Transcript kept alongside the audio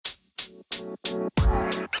Hola,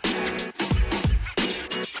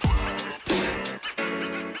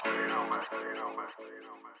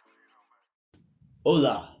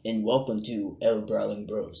 and welcome to El Brawling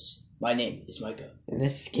Bros. My name is Micah. And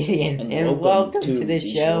this is Gideon, and welcome to the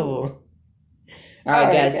show.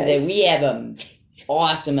 Alright, guys, today we have an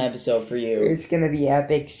awesome episode for you. It's gonna be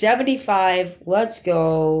epic. 75, let's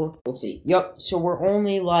go. We'll see. Yup, so we're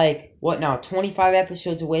only 25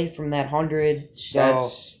 episodes away from that 100, so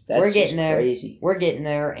that's we're getting there. Crazy. We're getting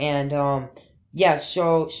there, and yeah,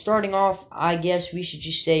 so starting off, I guess we should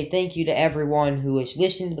just say thank you to everyone who has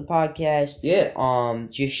listened to the podcast. Yeah.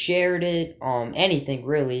 Just shared it, anything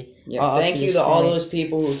really. Yeah. Thank you to all those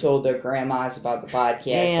people who told their grandmas about the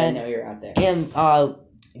podcast. I know you're out there. And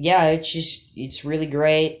yeah, it's really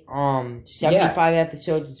great. 75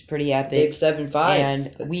 episodes, it's pretty epic. Big 75.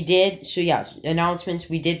 And we did, announcements,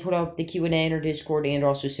 we did put up the Q&A in our Discord, and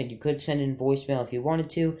also said you could send in voicemail if you wanted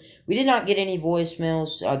to. We did not get any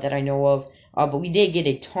voicemails that I know of. But we did get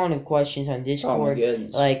a ton of questions on Discord. Oh my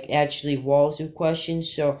goodness. Actually walls of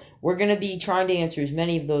questions. So we're going to be trying to answer as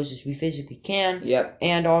many of those as we physically can. Yep.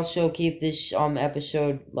 And also keep this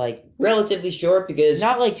episode, relatively short, because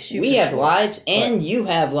not super we have short, lives and you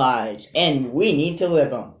have lives, and we need to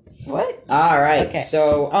live them. What? Alright, okay.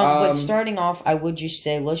 So, but starting off, I would just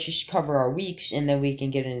say, let's just cover our weeks, and then we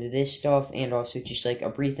can get into this stuff, and also just,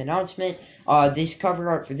 a brief announcement. This cover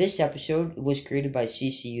art for this episode was created by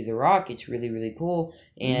CCU The Rock. It's really, really cool,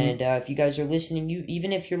 and if you guys are listening,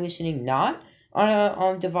 even if you're listening not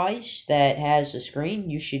on a device that has a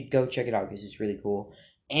screen, you should go check it out, because it's really cool.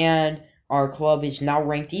 And our club is now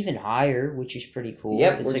ranked even higher, which is pretty cool.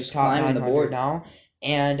 Yep, it's we're just top climbing the board now.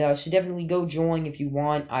 And so definitely go join if you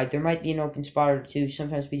want. There might be an open spot or two.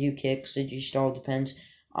 Sometimes we do kicks. It just all depends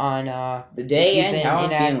on the day and how I'm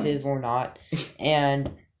inactive feeling. Or not. And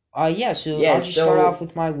I'll just start off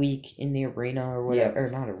with my week in the arena or whatever, or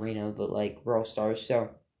not arena, but Brawl Stars. So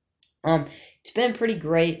it's been pretty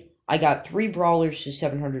great. I got 3 brawlers to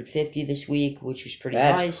 750 this week, which was pretty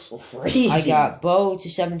nice. Crazy. I got Bo to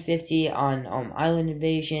 750 on Island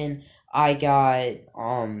Invasion. I got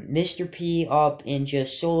Mr. P up in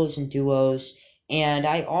just solos and duos, and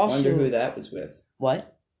I also wonder who that was with.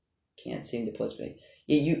 What? Can't seem to place me.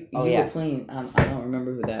 Yeah, you were playing. I don't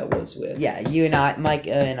remember who that was with. Yeah, you and I,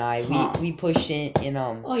 Micah and I, we pushed in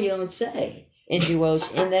Oh, you don't say. In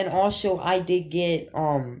duos, and then also I did get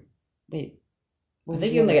wait. I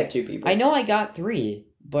think you only got 2 people. I know I got 3,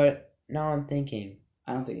 but now I'm thinking.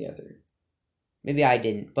 I don't think you got 3. Maybe I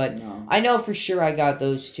didn't, but no. I know for sure I got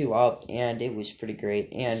those 2 up, and it was pretty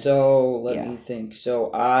great. And so let me think. So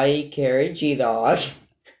I carried G-Dog.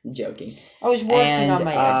 I'm joking. I was working on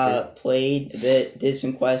my did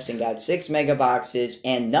some quests and got 6 mega boxes,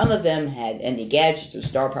 and none of them had any gadgets or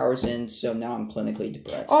star powers in. So now I'm clinically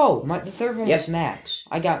depressed. Oh, the third one was Max.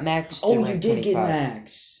 I got Max. Oh, you did get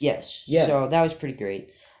Max. Yes. Yeah. So that was pretty great.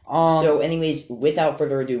 So, anyways, without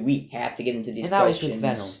further ado, we have to get into these questions. And that was with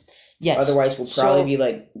Venom. Yes. Otherwise, we'll probably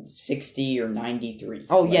be 60 or 93.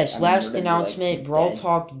 Oh, yes. Last announcement, Brawl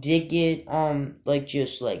Talk did get,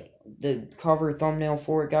 the cover thumbnail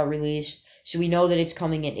for it got released. So we know that it's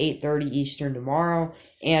coming at 8:30 Eastern tomorrow.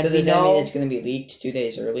 And so does that mean it's going to be leaked 2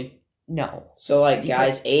 days early? No. So,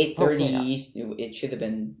 guys, 8:30 Eastern, it should have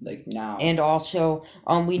been, now. And also,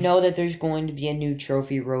 we know that there's going to be a new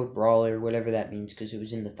Trophy Road Brawler, whatever that means, because it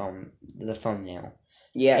was in the thumbnail.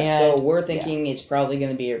 Yeah, and, so we're thinking it's probably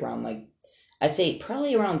going to be around, I'd say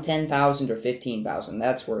probably around 10,000 or 15,000.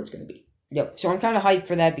 That's where it's going to be. Yep, so I'm kind of hyped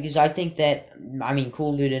for that because I think that,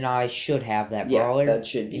 Cool Dude and I should have that brawler. Yeah, that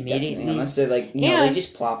should be immediately. Unless they're they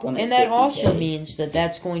just plop one at And that 50K. also means that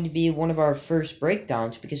that's going to be one of our first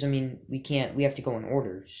breakdowns because, we have to go in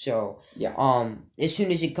order. So, as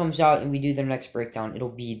soon as it comes out and we do the next breakdown, it'll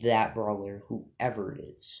be that brawler, whoever it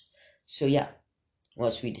is. So, yeah.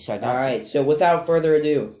 Unless we decide not to. Alright, so without further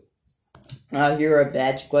ado, here are a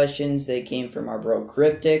batch of questions that came from our bro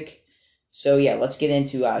Cryptic. So yeah, let's get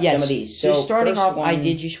into some of these. So starting off, I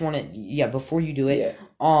did just want to before you do it,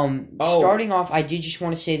 starting off, I did just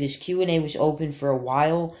want to say this Q&A was open for a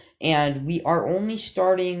while, and we are only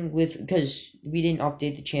starting with because we didn't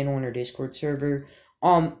update the channel on our Discord server.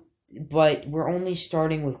 But we're only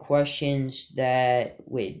starting with questions that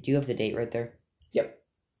do you have the date right there? Yep.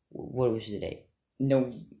 What was the date?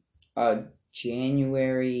 No,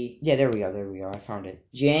 January... Yeah, there we go, I found it.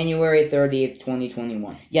 January 30th,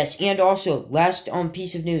 2021. Yes, and also, last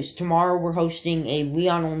piece of news. Tomorrow we're hosting a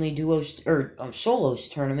Leon-only duos, solos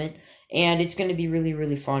tournament, and it's going to be really,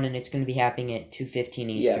 really fun, and it's going to be happening at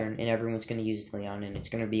 2:15 Eastern, and everyone's going to use Leon, and it's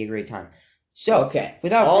going to be a great time. So,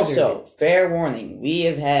 without further ado, fair warning, we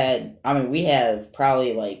have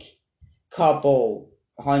probably couple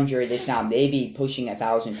hundred, if not maybe pushing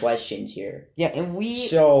 1,000 questions here. Yeah, and we're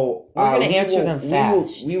gonna answer them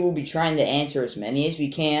fast. We will be trying to answer as many as we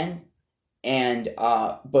can, and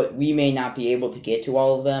but we may not be able to get to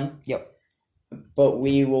all of them. Yep. But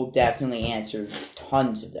we will definitely answer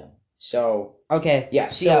tons of them. So okay, yeah.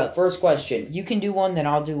 So first question. You can do one, then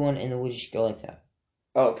I'll do one, and then we'll just go like that.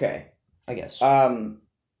 Okay. I guess.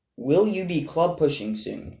 Will you be club pushing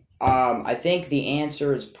soon? I think the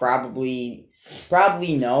answer is probably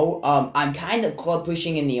no. I'm kind of club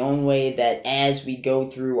pushing in the own way that as we go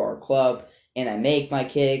through our club and I make my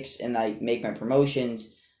kicks and I make my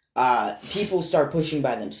promotions, people start pushing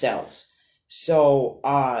by themselves. So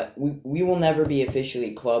we will never be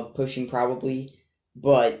officially club pushing probably,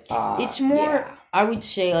 but it's more. Yeah. I would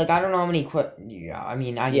say like I don't know how many I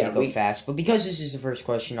mean I need to go fast, but because this is the first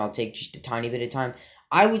question, I'll take just a tiny bit of time.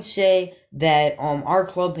 I would say that our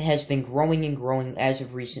club has been growing and growing as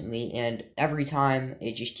of recently, and every time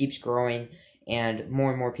it just keeps growing, and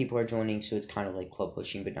more people are joining, so it's kind of like club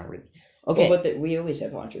pushing, but not really. Okay. Well, but we always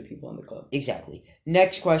have 100 people in the club. Exactly.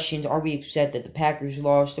 Next question, are we upset that the Packers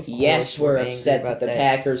lost? Of yes, course, we're upset that the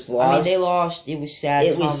Packers lost. I mean, they lost. It was sad.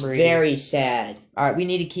 It was very sad. All right, we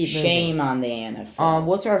need to keep moving. Shame on the NFL.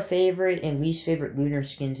 What's our favorite and least favorite lunar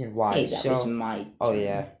skins and why? Hey, that was my turn. Oh,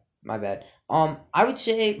 yeah. My bad. I would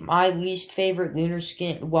say my least favorite lunar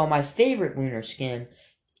skin, well, my favorite lunar skin,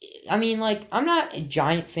 I mean, like, I'm not a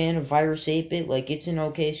giant fan of Virus 8-Bit, like, it's an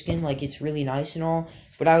okay skin, like, it's really nice and all,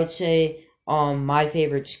 but I would say, my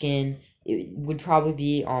favorite skin, it would probably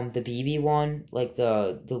be, the BB one, like,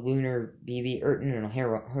 the lunar BB, or, no,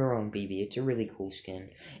 her own BB, it's a really cool skin.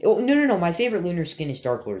 No, my favorite lunar skin is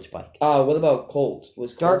Dark Lord Spike. What about Colt?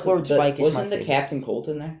 Dark Lord Spike is my Wasn't the favorite. Captain Colt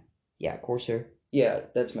in there? Yeah, Corsair. Yeah,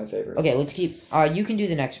 that's my favorite. Okay, let's keep, you can do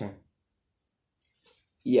the next one.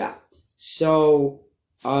 Yeah. So,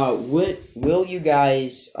 will you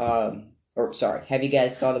guys, have you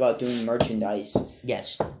guys thought about doing merchandise?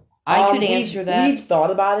 Yes. I could answer that. We've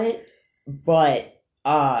thought about it, but,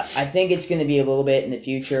 I think it's going to be a little bit in the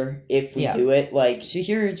future if we do it. Like, so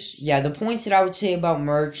here's the points that I would say about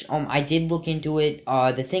merch. I did look into it.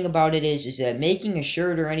 The thing about it is that making a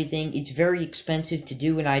shirt or anything, it's very expensive to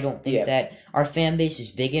do, and I don't think that our fan base is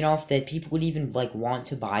big enough that people would even like want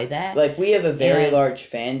to buy that. Like, we have a very large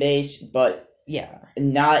fan base, but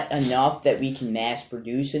not enough that we can mass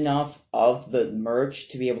produce enough of the merch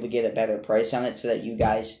to be able to get a better price on it, so that you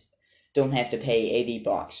guys don't have to pay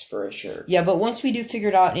 $80 for a shirt. Yeah, but once we do figure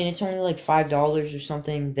it out, and it's only like $5 or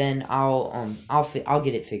something, then I'll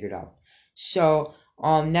get it figured out. So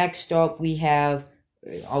next up we have.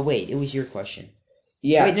 Oh wait, it was your question.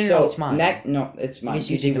 Yeah. Wait, no, it's mine. No, it's mine. I guess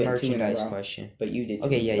you did the merchandise question, but you did.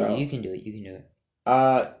 Okay, you can do it. You can do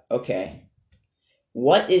it. Okay.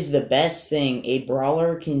 What is the best thing a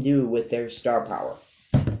brawler can do with their star power?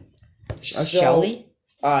 Shelly?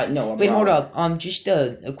 No. Wait, hold up. Just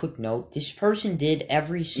a quick note. This person did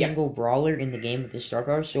every single brawler in the game with the star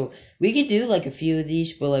power, so we could do like a few of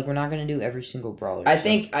these, but like we're not gonna do every single brawler. I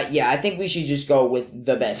think we should just go with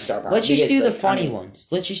the best star power. Let's just do the funny ones.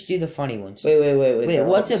 Let's just do the funny ones. Wait.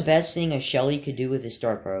 What's the best thing a Shelly could do with his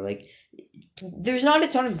star power? Like, there's not a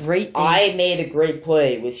ton of great things. I made a great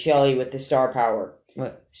play with Shelly with the star power.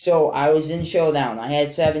 What? So I was in Showdown. I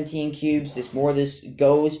had 17 cubes. This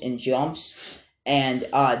goes and jumps. And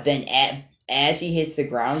then as he hits the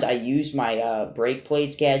ground, I use my break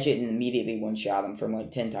plates gadget and immediately one-shot him from like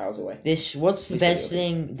 10 tiles away. What's the best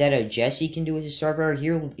thing that a Jesse can do with his star power?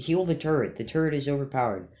 Heal the turret. The turret is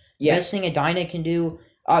overpowered. Yeah. Best thing a Dyna can do,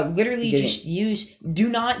 do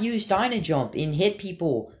not use Dyna jump and hit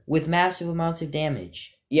people with massive amounts of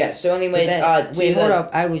damage. Yeah, so anyways, wait, hold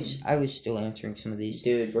up. I was still answering some of these.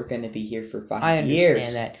 Dude, we're going to be here for 5 years. I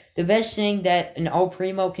understand that. The best thing that an El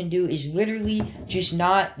Primo can do is literally just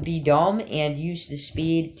not be dumb and use the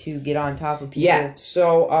speed to get on top of people. Yeah,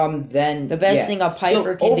 so, then... The best thing a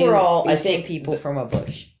Piper can do is hit people from a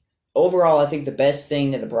bush. Overall, I think the best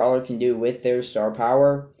thing that a Brawler can do with their star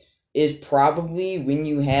power is probably when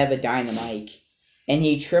you have a Dynamite and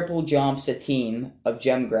he triple jumps a team of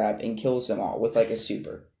Gem Grab and kills them all with like a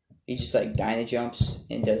super. He just like Dyna jumps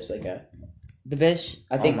and does like a... The best...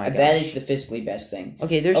 I think that is the physically best thing.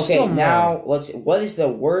 Okay, there's still more. Now, what is the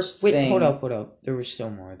worst thing... Wait, hold up. There was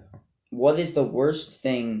still more, though. What is the worst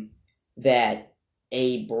thing that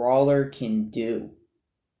a Brawler can do?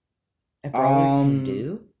 A Brawler can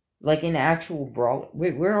do? Like an actual Brawler...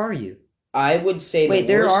 Wait, where are you? I would say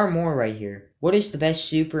there are more right here. What is the best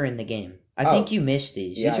super in the game? I think you missed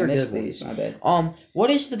these. Yeah, these are good ones. My bad. What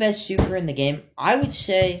is the best super in the game? I would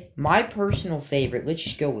say my personal favorite, let's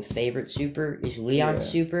just go with favorite super, is Leon's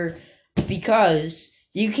super, because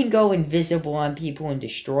You can go invisible on people and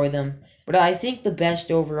destroy them. But I think the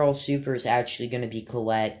best overall super is actually going to be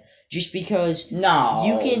Colette. Just because you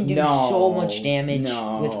can do so much damage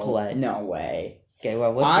with Colette. No way. Okay,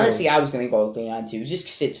 well, what's honestly, yours? I was going to go with Leon too, just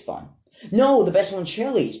because it's fun. No, the best one's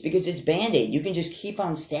Shelly's, because it's Band-Aid. You can just keep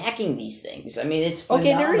on stacking these things. I mean, it's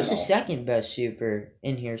phenomenal. Okay, there is a second best super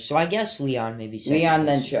in here, so I guess Leon maybe second. Leon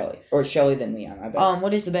then Shelly. Or Shelly then Leon, I bet.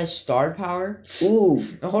 What is the best star power? Ooh,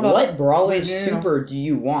 hold on. What Brawler super do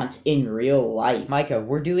you want in real life? Micah,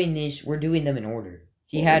 we're doing them in order.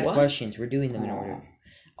 He had questions, we're doing them in order.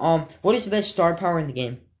 What is the best star power in the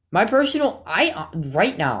game? My personal,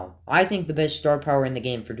 right now, I think the best star power in the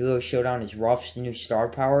game for Duo Showdown is Ruff's new star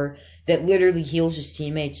power that literally heals his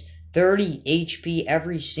teammates 30 HP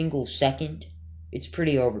every single second. It's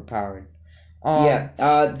pretty overpowered. Then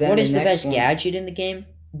what is the best gadget in the game?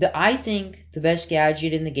 I think the best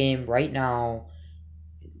gadget in the game right now.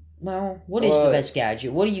 Well, what is the best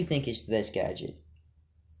gadget? What do you think is the best gadget?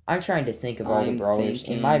 I'm trying to think of all the brawlers,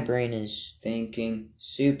 and my brain is thinking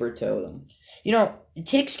Super Totem. You know,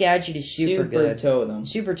 Tick's gadget is super good. Totem.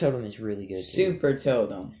 Super Totem is really good. Super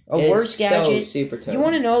Totem. Worst gadget. Super Totem. You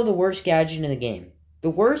want to know the worst gadget in the game? The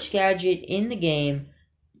worst gadget in the game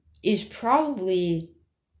is probably.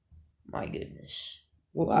 My goodness.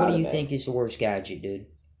 What do you think is the worst gadget, dude?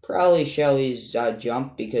 Probably Shelly's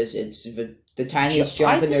jump, because it's the tiniest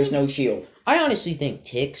jump and there's no shield. I honestly think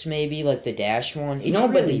Tick's maybe, like the dash one. It's no,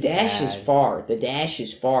 really but the dash bad. is far. The dash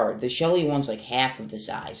is far. The Shelly one's like half of the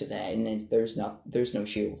size of that, and then there's no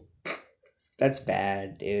shield. That's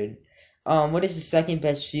bad, dude. What is the second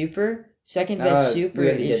best super? Second best super we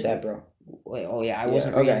already did that, bro. Wait, oh yeah, I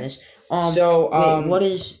wasn't reading this. What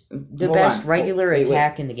is the best regular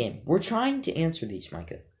attack in the game? We're trying to answer these,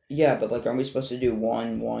 Micah. Yeah, but like, aren't we supposed to do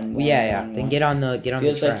one? Yeah. Then get on the track.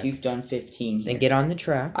 Feels like you've done 15 here. Then get on the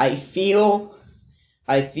track. I feel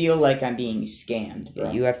like I'm being scammed,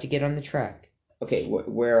 bro. You have to get on the track. Okay,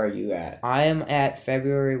 where are you at? I am at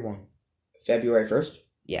February 1. February 1st?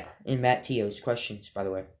 Yeah, in Matt Tio's questions, by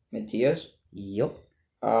the way. Matt Tio's? Yep.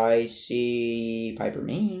 I see Piper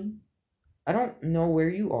Mean. I don't know where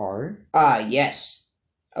you are. Yes.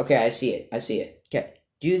 Okay, I see it. Okay,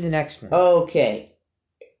 do the next one. Okay.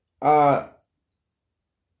 What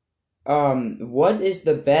is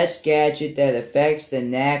the best gadget that affects the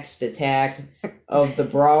next attack of the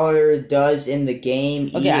brawler does in the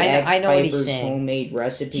game? Okay, I know what he's saying. Homemade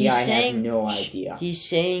recipe. I have no idea. He's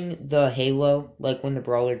saying the halo, like when the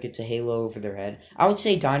brawler gets a halo over their head. I would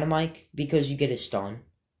say Dynamite because you get a stun.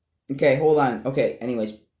 Okay, hold on. Okay,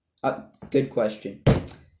 anyways, good question.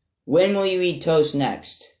 When will you eat toast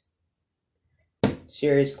next?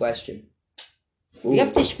 Serious question. Ooh. We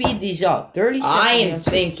have to speed these up. 30 seconds. I am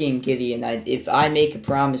thinking, Gideon, if I make a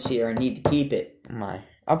promise here, I need to keep it.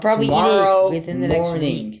 I'll probably eat it within the next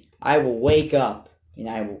week. I will wake up and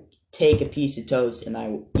I will take a piece of toast and I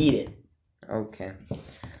will eat it. Okay.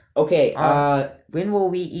 Okay, when will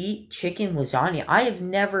we eat chicken lasagna? I have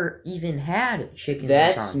never even had chicken lasagna.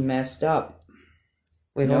 That's messed up.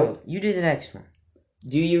 Wait, no. You do the next one.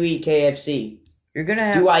 Do you eat KFC? You're gonna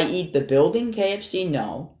have... Do I eat the building KFC?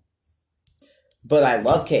 No. But I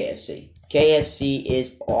love KFC. KFC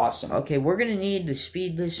is awesome. Okay, we're gonna need to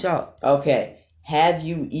speed this up. Okay. Have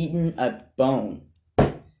you eaten a bone?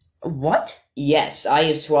 What? Yes, I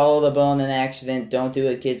have swallowed a bone in an accident. Don't do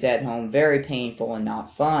it, kids at home. Very painful and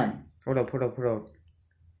not fun. Hold up.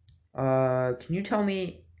 Can you tell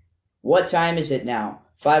me... What time is it now?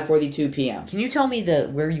 5:42 p.m. Can you tell me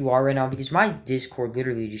where you are right now? Because my Discord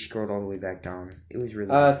literally just scrolled all the way back down. It was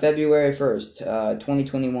really... February 1st,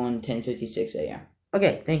 2021, 10:56 a.m.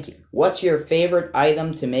 Okay, thank you. What's your favorite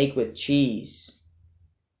item to make with cheese?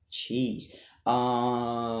 Cheese.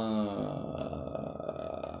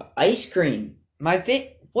 Ice cream.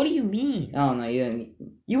 What do you mean? Oh, no, you didn't.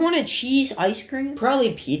 You want a cheese ice cream?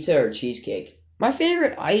 Probably pizza or cheesecake. My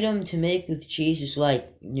favorite item to make with cheese is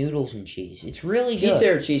like noodles and cheese. It's really good.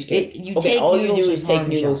 Pizza or cheesecake? All you do is take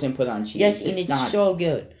noodles and put on cheese. Yes, and it's so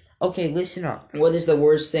good. Okay, listen up. What is the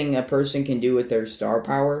worst thing a person can do with their star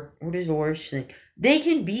power? What is the worst thing? They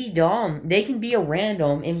can be dumb. They can be a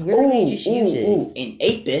random and literally just use it. An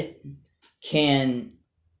 8-bit can...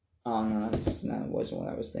 Oh, no, that wasn't what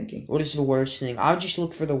I was thinking. What is the worst thing? I'll just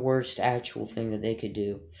look for the worst actual thing that they could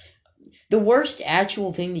do. The worst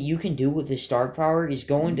actual thing that you can do with the star power is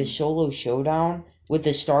go into solo showdown with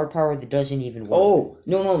the star power that doesn't even work. Oh,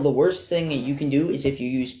 no, the worst thing that you can do is if you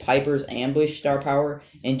use Piper's ambush star power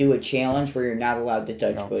and do a challenge where you're not allowed to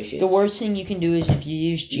touch bushes. The worst thing you can do is if you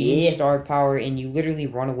use Jean's star power and you literally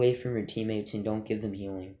run away from your teammates and don't give them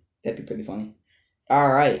healing. That'd be pretty funny.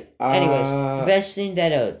 Alright. Anyways, the best thing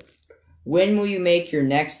that When will you make your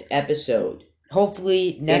next episode?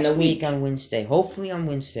 Hopefully next week on Wednesday. Hopefully on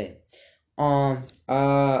Wednesday.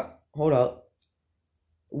 Hold up.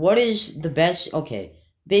 What is the best? Okay,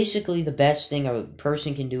 basically the best thing a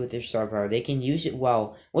person can do with their star power. They can use it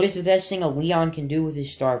well. What is the best thing a Leon can do with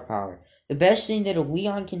his star power? The best thing that a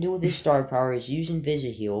Leon can do with his star power is use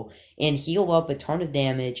Invisi-Heal and heal up a ton of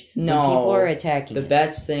damage when people are attacking him. The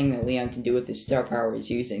best thing that Leon can do with his star power is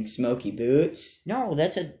using Smoky Boots. No,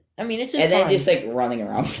 it's a and then just like running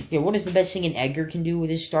around. Yeah, what is the best thing an Edgar can do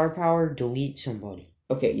with his star power? Delete somebody.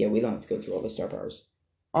 Okay, yeah, we don't have to go through all the star powers.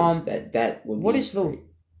 That would. What is the? Great.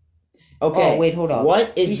 Okay. Oh wait, hold on.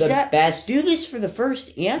 What is the best? Do this for the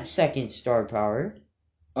first and second star power.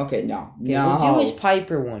 Okay, no. We'll do his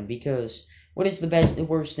Piper one because what is the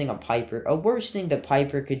worst thing a Piper? A worst thing that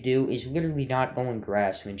Piper could do is literally not go in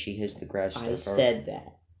grass when she hits the grass star power. Said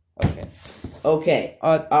that. Okay. Okay.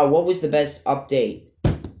 What was the best update?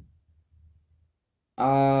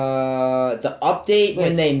 The update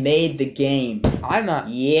when they made the game. I'm not.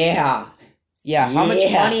 Yeah. Yeah. How much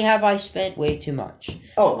money have I spent? Way too much.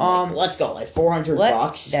 Oh, let's go. Like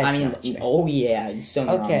 $400. Oh yeah,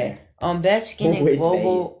 somewhere okay. Best skin in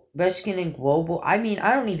global. Best skin in global. I mean,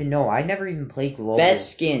 I don't even know. I never even played global. Best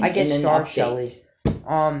skin. I guess Star Shelly.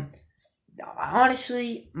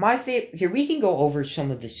 Honestly, my favorite. Here, we can go over some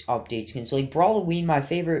of this update skins. Like Brawloween, my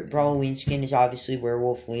favorite Brawloween skin is obviously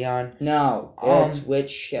Werewolf Leon. No, it's Witch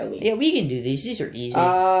Shelly. Yeah, we can do these. These are easy.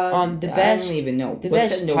 The best. I don't even know. The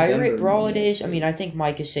best pirate Brawl days. I mean, I think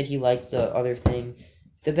Micah said he liked the other thing.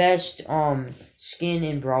 The best skin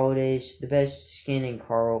in Brawl days. The best skin in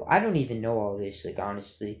Carl. I don't even know all this. Like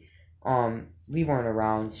honestly, we weren't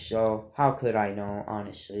around, so how could I know?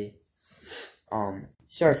 Honestly,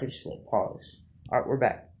 Sorry for just like pause. Alright, we're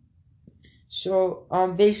back. So,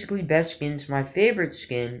 basically best skins. My favorite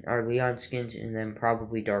skin are Leon skins and then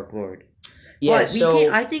probably Dark Lord. Yeah,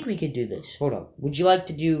 but I think we could do this. Hold up. Would you like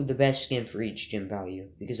to do the best skin for each gym value?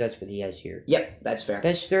 Because that's what he has here. Yep, that's fair.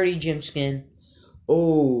 Best 30 gym skin.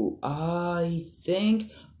 Oh, I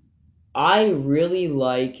think I really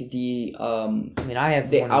like the I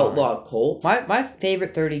have the Outlaw Colt. My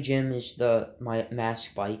favorite 30 gym is my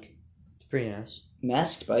Mask Bike. It's pretty nice.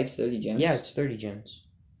 Masked Bikes, 30 gems? Yeah, it's 30 gems.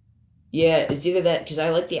 Yeah, it's either that, because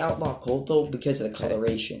I like the Outlaw Colt, though, because of the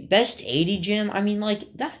coloration. Best 80 gem? I mean, like,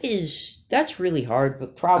 that's really hard,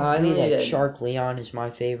 but probably that Shark Leon is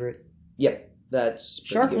my favorite. Yep, that's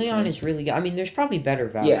Shark Leon is really good. I mean, there's probably better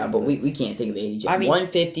value. Yeah, but we can't think of 80 gems. I mean,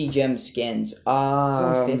 150 gem skins.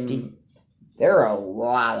 150. There are a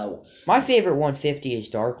lot of... My favorite 150 is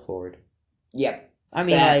Dark Lord. Yep. I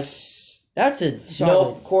mean, that's a solid...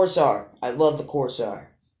 No, Corsair. I love the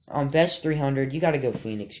Corsair. Best 300, you gotta go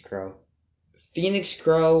Phoenix Crow. Phoenix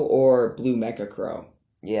Crow or Blue Mecha Crow?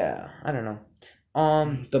 Yeah, I don't know.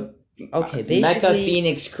 Okay, basically... Mecha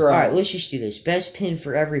Phoenix Crow. Alright, let's just do this. Best pin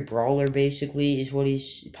for every brawler, basically, is what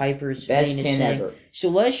Piper's best pin ever. So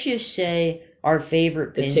let's just say our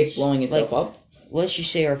favorite pins... The tick blowing itself up? Let's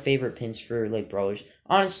just say our favorite pins for, like, brawlers.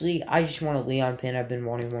 Honestly, I just want a Leon pin. I've been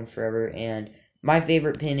wanting one forever, and... My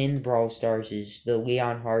favorite pin in the Brawl Stars is the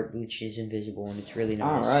Leon Heart, which is invisible, and it's really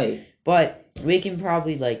nice. Alright. But we can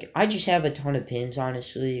probably, I just have a ton of pins,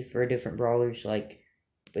 honestly, for different brawlers, but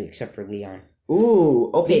except for Leon. Ooh,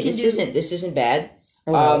 okay, this isn't bad.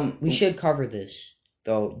 We should cover this,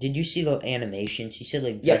 though. Did you see the animations? He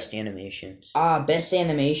said, best animations. Best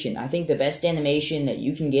animation. I think the best animation that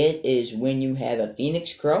you can get is when you have a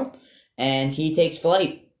Phoenix Crow, and he takes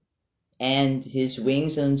flight. And his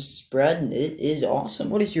wings unspread, and it is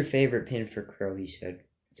awesome. What is your favorite pin for Crow, he said?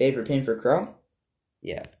 Favorite pin for Crow?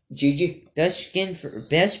 Yeah. GG. Best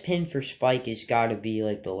pin for Spike has gotta be,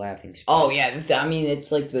 the laughing Spike. Oh, yeah. I mean,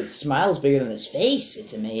 it's like the smile's bigger than his face.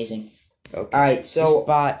 It's amazing. Okay. Alright, so...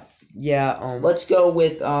 Spot, yeah, Let's go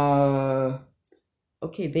with,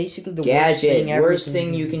 Okay, basically the gadget. Worst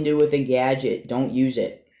thing you can do with a gadget. Don't use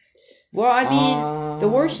it. Well, I mean, the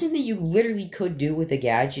worst thing that you literally could do with a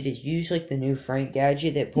gadget is use, the new Frank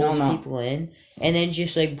gadget that pulls people in, and then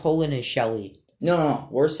just, pull in a Shelly. No.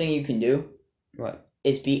 Worst thing you can do... What?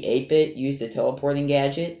 Is be 8-bit, use the teleporting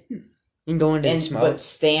gadget... And go into the smoke. But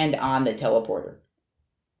stand on the teleporter.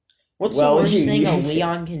 What's the worst thing a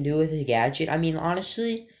Leon can do with a gadget? I mean,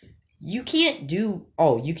 honestly, you can't do...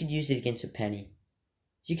 Oh, you could use it against a Penny.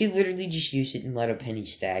 You could literally just use it and let a Penny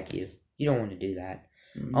stack you. You don't want to do that.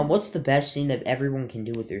 Mm-hmm. What's the best thing that everyone can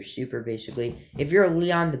do with their super, basically? If you're a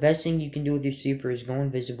Leon, the best thing you can do with your super is go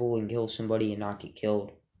invisible and kill somebody and not get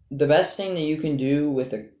killed. The best thing that you can do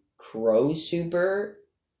with a Crow super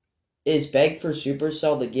is beg for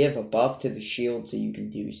Supercell to give a buff to the shield so you can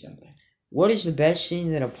do something. What is the best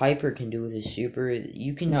thing that a Piper can do with his super?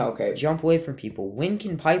 You can jump away from people. When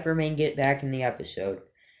can Piper Man get back in the episode?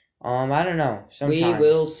 I don't know. Sometime. We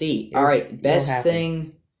will see. All right, best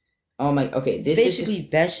thing. Oh my. Okay, this is basically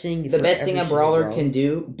best thing. The best thing a brawler can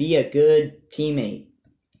do: be a good teammate.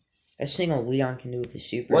 Best thing a Leon can do with the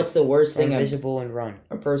super. What's the worst thing invisible and run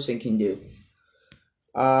a person can do?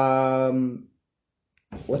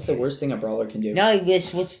 What's the worst thing a brawler can do? Now he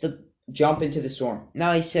lists what's the jump into the storm.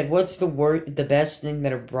 Now he said what's the best thing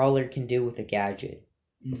that a brawler can do with a gadget?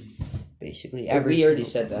 Basically, we already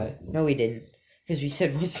said that. No, we didn't, because we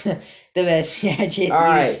said what's the best gadget. All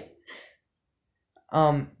right.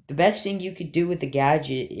 The best thing you could do with the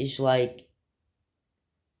gadget is like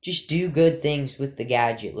just do good things with the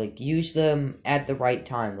gadget. Like use them at the right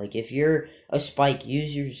time. Like if you're a Spike,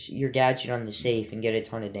 use your gadget on the safe and get a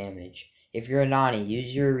ton of damage. If you're a Nani,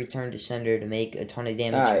 use your return to sender to make a ton of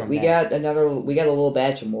damage. All right, we got a little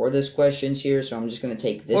batch of more of those questions here, so I'm just gonna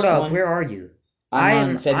take this one. Hold up, where are you? I'm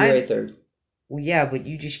on February 3rd. Well, yeah, but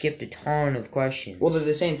you just skipped a ton of questions. Well, they're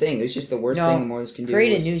the same thing. It's just the worst thing Mortis can do.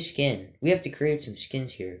 Create a new skin. We have to create some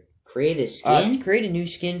skins here. Create a skin? Create a new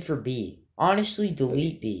skin for B. Honestly,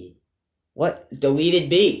 delete B. What? Deleted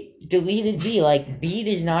B. Deleted B. Like, B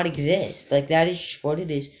does not exist. Like, that is just what it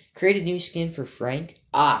is. Create a new skin for Frank.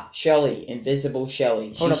 Shelly. Invisible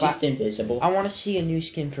Shelly. She's just invisible. I want to see a new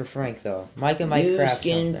skin for Frank, though. Micah might craft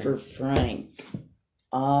something. New skin for Frank.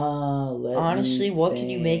 Honestly, what can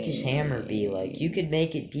you make his hammer be? Like, you could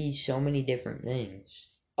make it be so many different things.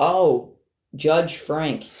 Oh, Judge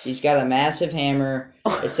Frank. He's got a massive hammer.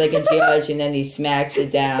 It's like a judge, and then he smacks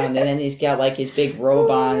it down, and then he's got, like, his big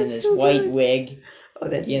robe on and his white wig. Oh,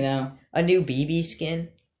 that's... You know? A new BB skin?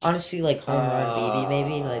 Honestly, like, home run BB,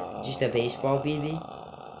 maybe? Like, just a baseball BB?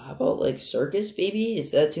 How about, like, circus BB?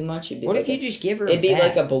 Is that too much? What if you just give her It'd be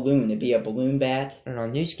like a balloon. It'd be a balloon bat. I don't know,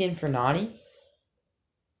 new skin for Nani?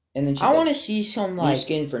 And then I want to see some, like... new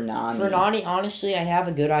skin for Nani. For Nani, honestly, I have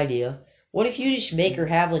a good idea. What if you just make her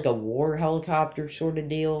have, like, a war helicopter sort of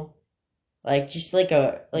deal? Like, just like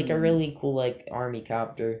a really cool, like, army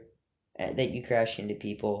copter that you crash into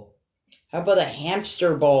people. How about a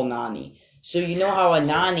hamster ball Nani? So you know how a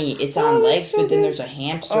Nani, it's on legs, but then there's a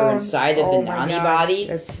hamster inside of the Nani body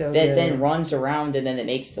that then runs around and then it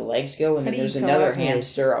makes the legs go, and then there's another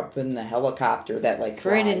hamster up in the helicopter that, like,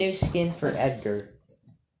 flies. Create a new skin for Edgar.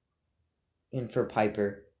 And for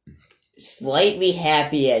Piper. Slightly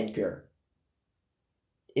happy Edgar.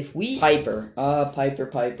 If we... Piper.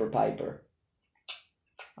 Piper.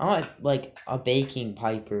 I want, like, a baking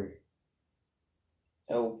Piper.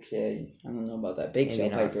 Okay. I don't know about that. Bake sale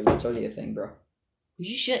Piper. That's already a thing, bro.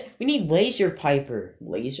 We need laser Piper.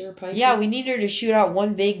 Laser Piper? Yeah, we need her to shoot out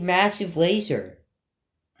one big, massive laser.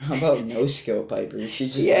 How about no-scope Piper? She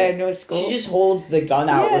just no-scope. She just holds the gun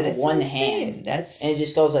out with one hand. And it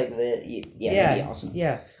just goes like this. Yeah, that'd be awesome.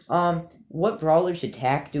 Yeah. What brawler's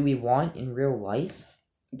attack do we want in real life?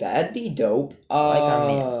 That'd be dope.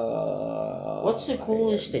 What's the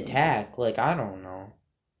coolest attack? Like, I don't know.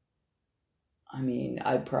 I mean,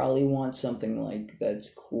 I'd probably want something like that's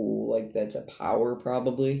cool, like that's a power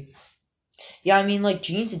probably. Yeah, I mean, like,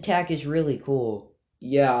 Gene's attack is really cool.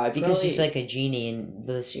 Yeah, because he's like a genie and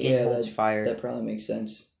the skin holds fire. That probably makes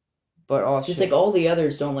sense. But also, just like all the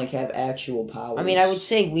others don't like have actual powers. I mean, I would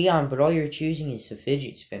say Leon, but all you're choosing is a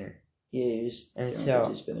fidget spinner. Yeah, you're just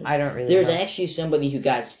so I don't really. There's actually somebody who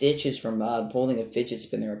got stitches from holding a fidget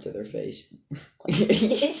spinner up to their face.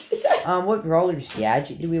 What brawler's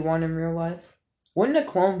gadget do we want in real life? Wouldn't a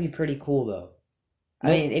clone be pretty cool though? I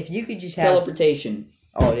mean, if you could just have teleportation.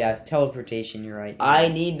 Oh yeah, teleportation. You're right. I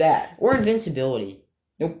need that. Or invincibility.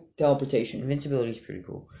 Nope, teleportation. Invincibility is pretty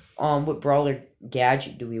cool. What brawler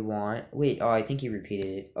gadget do we want? Wait, I think you repeated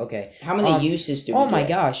it. Okay. How many uses do we get? Oh my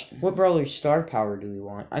gosh, what brawler star power do we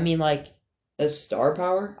want? I mean, like... A star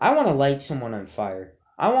power? I want to light someone on fire.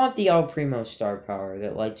 I want the El Primo star power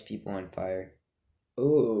that lights people on fire.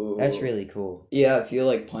 Ooh. That's really cool. Yeah, if you,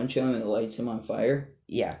 like, punch him and it lights him on fire.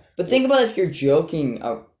 Yeah. But think about if you're joking,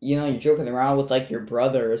 you're joking around with, like, your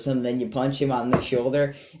brother or something, then you punch him on the shoulder,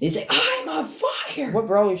 and he's like, I'm on fire! What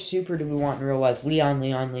brawler super do we want in real life? Leon. Who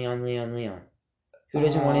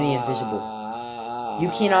doesn't want to be invisible? You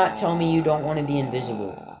cannot tell me you don't want to be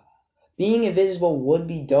invisible. Being invisible would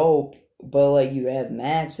be dope, but, like, you have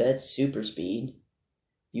Max, that's super speed.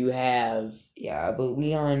 You have... Yeah, but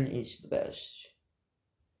Leon is the best.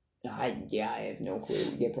 I have no clue.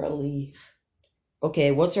 Yeah, probably...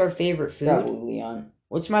 Okay, what's our favorite food? Probably Leon.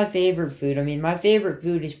 What's my favorite food? I mean, my favorite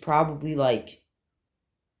food is probably, like,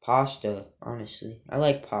 pasta, honestly. I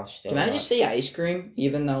like pasta. Can I just say ice cream?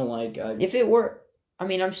 Even though, like... If it were... I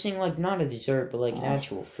mean, I'm saying, like, not a dessert, but, like, an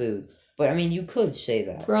actual food. But I mean, you could say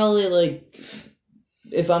that. Probably like,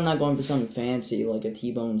 if I'm not going for something fancy, like a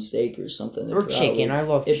T-bone steak or something. Or chicken. I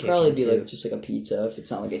love chicken. It'd probably be too. like just like a pizza if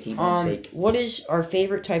it's not like a T-bone steak. What is our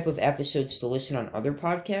favorite type of episodes to listen on other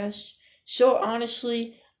podcasts? So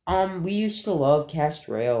honestly, we used to love Cast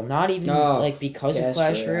Rail. Not even like because of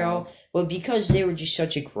Clash Royale, but because they were just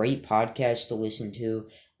such a great podcast to listen to.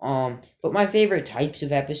 But my favorite types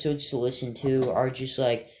of episodes to listen to are just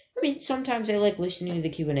like, I mean, sometimes I like listening to the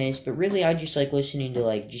Q&As, but really I just like listening to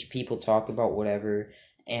like just people talk about whatever.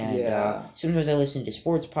 And sometimes I listen to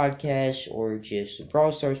sports podcasts or just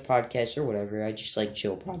Brawl Stars podcasts or whatever. I just like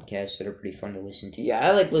chill podcasts that are pretty fun to listen to. Yeah,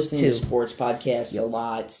 I like listening to sports podcasts a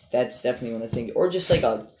lot. That's definitely one of the things. Or just like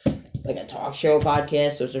a talk show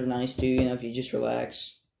podcast. Those are nice too, you know, if you just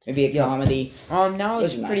relax. Maybe a comedy. Now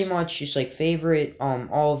it's pretty much just like favorite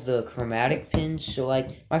all of the chromatic pins. So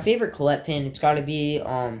like my favorite Colette pin, it's gotta be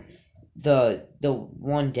the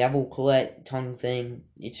one Devil Colette tongue thing.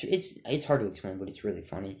 It's hard to explain, but it's really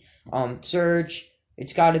funny. Surge,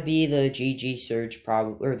 it's got to be the GG Surge,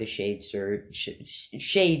 probably, or the Shade Surge.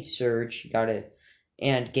 Shade Surge,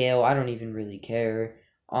 and Gale. I don't even really care.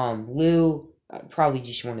 Lou, probably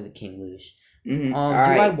just one of the King Lou's. Mm-hmm. Do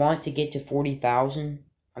I want to get to 40,000?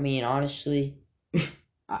 I mean, honestly,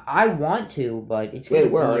 I want to, but it's gonna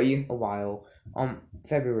where be are you? A while.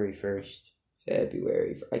 February 1st.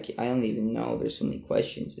 February. I don't even know. There's so many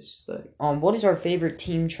questions. It's just like... What is our favorite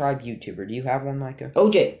Team Tribe YouTuber? Do you have one, Micah?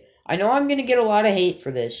 OJ. I know I'm gonna get a lot of hate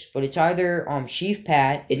for this, but it's either Chief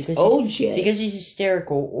Pat. It's OJ. Because he's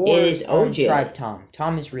hysterical, or it is OJ. Tribe Tom.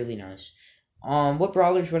 Tom is really nice. What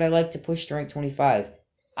brawlers would I like to push to rank 25?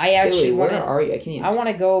 I actually want to... Where are you? I can't even... I want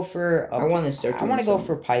to go for... I want to start I want to go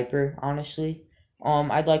for Piper, honestly.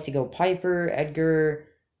 I'd like to go Piper, Edgar,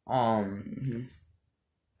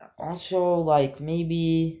 Also, like,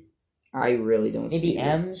 maybe... I really don't maybe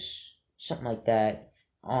M's? Something like that.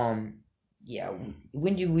 Yeah.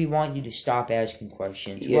 When do we want you to stop asking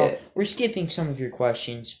questions? Yeah. Well, we're skipping some of your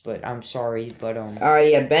questions, but I'm sorry, but,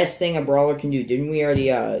 Alright, yeah, best thing a brawler can do. Didn't we already,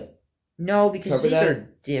 No, because these are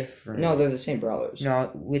different. No, they're the same brawlers.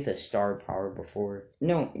 No, with a star power before.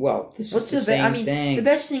 No, well, this is the same thing. The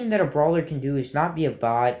best thing that a brawler can do is not be a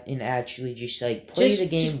bot and actually just, like, play the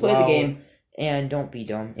game play the game. And don't be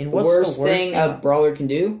dumb. And the worst thing a brawler can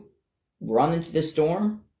do? Run into the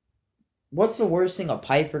storm? What's the worst thing a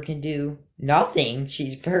Piper can do? Nothing.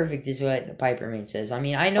 She's perfect is what Piper Man says. I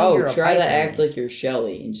mean, I know you're a Piper try to act like you're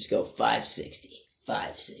Shelly and just go 560.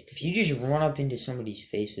 560. If you just run up into somebody's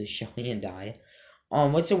face with Shelly and die.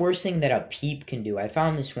 What's the worst thing that a Peep can do? I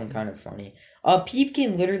found this one kind of funny. A Peep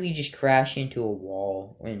can literally just crash into a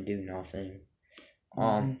wall and do nothing.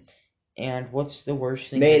 And what's the worst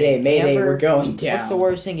thing? Mayday, we're going down. What's the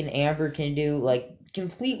worst thing an Amber can do? Like,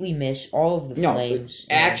 completely miss all of the flames.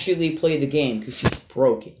 Actually play the game, because she's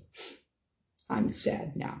broken. I'm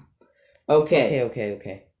sad now. Okay.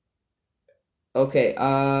 Okay,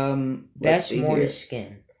 Best Mortis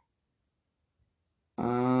skin.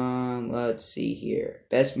 Let's see here.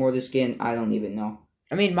 Best Mortis skin, I don't even know.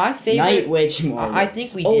 I mean, my favorite... Night Witch Mortis. I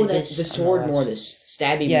think we did this... the Sword Mortis.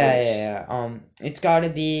 Stabby Mortis. Yeah. It's gotta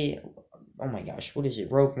be... Oh my gosh, what is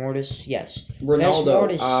it? Rogue Mortis? Yes. Ronaldo. Best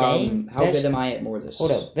Mortis Sing. How good am I at Mortis?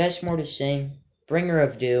 Hold up. Best Mortis Sing. Bringer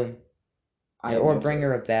of Doom. Or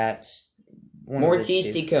Bringer of Bats.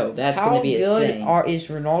 Mortistico. That's going to be a Sing. How good is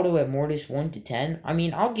Ronaldo at Mortis 1 to 10? I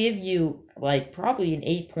mean, I'll give you, like, probably an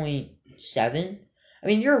 8.7. I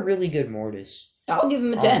mean, you're a really good Mortis. I'll give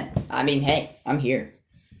him a 10. I mean, hey, I'm here.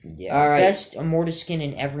 Yeah. All right. Best Mortis skin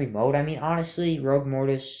in every mode. I mean, honestly, Rogue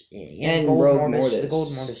Mortis and Gold Rogue Mortis. The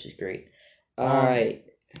Gold Mortis is great. Alright.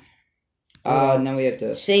 Now we have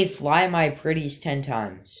to... Say fly my pretties 10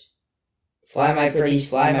 times. Fly my pretties,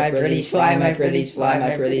 fly my pretties, fly my pretties, fly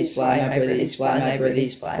my pretties, fly my pretties, fly my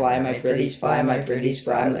pretties, fly my pretties, fly my pretties,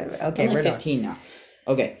 fly my... Okay, we're 15 now.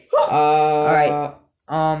 Okay. Alright.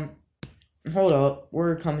 Hold up.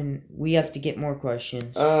 We're coming... We have to get more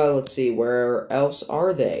questions. Let's see. Where else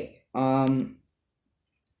are they?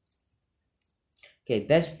 Okay,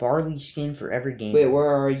 best Barley skin for every game. Wait, where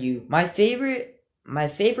are you? My favorite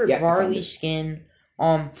Barley skin.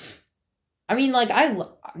 I mean, like,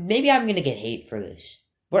 maybe I'm gonna get hate for this,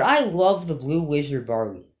 but I love the Blue Wizard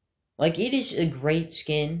Barley. Like, it is a great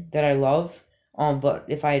skin that I love. But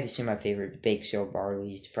if I had to say my favorite, Bake Sale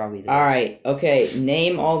Barley, it's probably this. Alright, okay.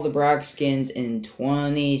 Name all the Brock skins in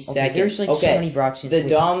 20 seconds. There's like so many Brock skins. The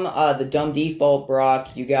dumb default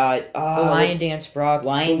Brock. You got the Lion Dance Brock,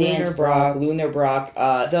 Lunar Brock,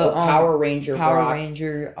 the Power Ranger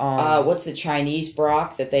Brock. What's the Chinese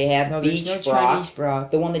Brock that they have? No, Beach no Brock. Chinese Brock.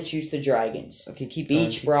 The one that shoots the dragons. Okay, keep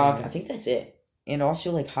Beach going, Brock. I think that's it. And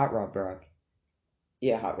also, like, Hot Rod Brock.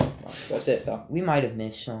 Yeah, Hot Rod Brock. That's it, though. We might have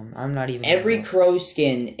missed some. I'm not even... Every crow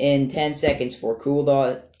skin in 10 seconds for Cool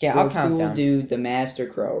Dog. Yeah, I'll count down. Dude, the Master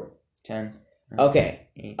Crow. 10. Okay.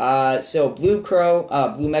 8. So Blue Crow,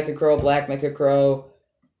 Blue Mecha Crow, Black Mecha Crow,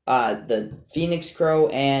 the Phoenix Crow,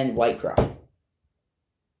 and White Crow.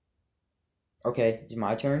 Okay, it's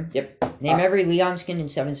my turn. Yep. Name every Leon skin in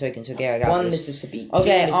 7 seconds. Okay, I got one this. Mississippi.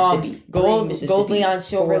 Okay, Mississippi. Gold Leon,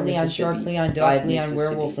 Silver 4 Leon, Shark Leon, Dark Leon,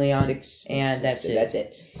 Werewolf Leon, 6 and that's it. That's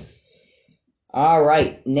it. All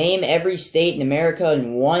right. Name every state in America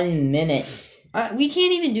in 1 minute. We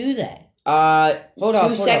can't even do that. Hold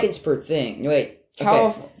 2 seconds per thing. Wait.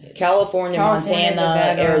 Okay. California, Montana,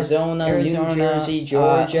 Nevada, Arizona, New Jersey,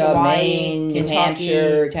 Georgia, Hawaii, Maine, Kentucky, New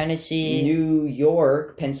Hampshire, Tennessee, New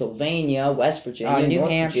York, Pennsylvania, West Virginia, New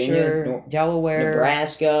North Hampshire, Virginia, Delaware,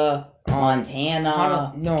 Nebraska,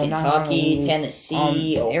 Montana, Kentucky,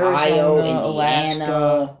 Tennessee, Ohio, Indiana,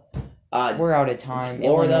 Alaska. We're out of time.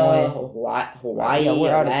 Florida, Illinois. Hawaii, Yeah,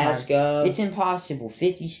 we're out Alaska. of time. It's impossible.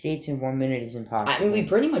 50 states in 1 minute is impossible. I mean, we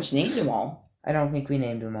pretty much named them all. I don't think we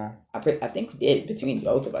named them all. I think we did between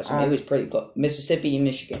both of us. I mean, it was pretty close. Mississippi and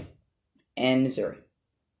Michigan. And Missouri.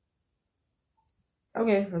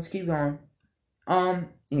 Okay, let's keep going.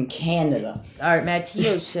 In Canada. Alright,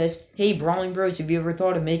 Matteo says, hey, Brawling Bros, have you ever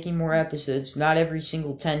thought of making more episodes? Not every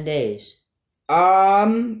single 10 days.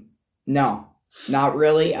 No. Not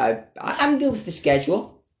really. I'm good with the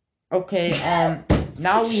schedule. Okay,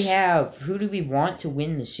 now we have, who do we want to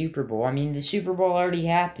win the Super Bowl? I mean, the Super Bowl already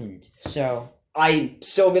happened, so... I'm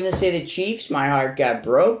still gonna say the Chiefs. My heart got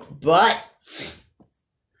broke, but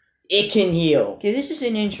it can heal. Okay, this is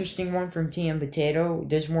an interesting one from TM Potato.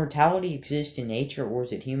 Does mortality exist in nature, or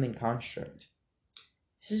is it human construct?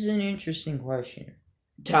 This is an interesting question.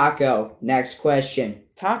 Taco. Next question.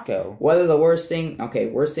 Taco. What are the worst thing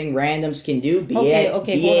randoms can do?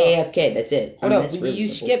 BAFK. That's it. Hold up. You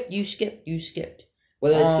skipped. What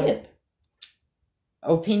did I skip?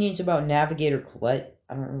 Opinions about Navigator Colette.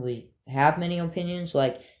 I don't really have many opinions.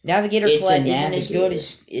 Like, Navigator Colette isn't as good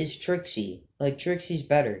as Trixie. Like, Trixie's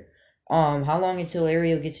better. How long until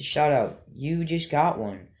Ariel gets a shout out? You just got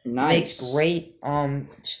one. Nice. He makes great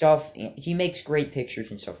stuff. He makes great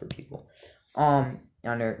pictures and stuff for people. You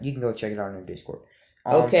can go check it out on our Discord.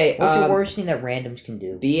 Okay. What's the worst thing that randoms can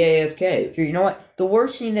do? BAFK. Here, you know what? The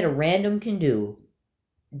worst thing that a random can do,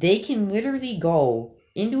 they can literally go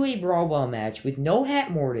into a Brawl Ball match with no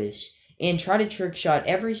Hat Mortis and try to trick shot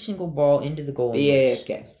every single ball into the goal.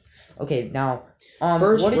 BAFK. Okay, now,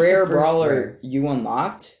 first what is rare the first brawler rare? you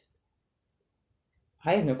unlocked?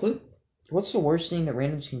 I have no clue. What's the worst thing that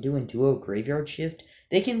randoms can do in Duo Graveyard Shift?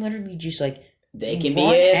 They can literally just, like, they can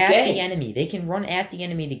run be AFK. at the enemy. They can run at the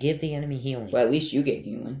enemy to give the enemy healing. Well, at least you get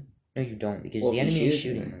healing. No, you don't, because the enemy is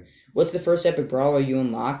shooting them. What's the first epic brawler you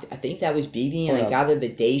unlocked? I think that was BB, and I got her the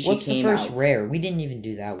day she came out. What's the first rare? We didn't even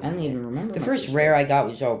do that one. I don't even remember. The first rare I got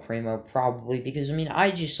was El Primo, probably, because, I mean,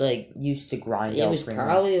 I just, like, used to grind El Primo. It was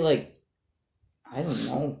probably, like, I don't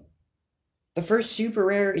know. The first super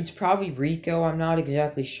rare, it's probably Rico. I'm not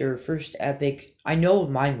exactly sure. First epic, I know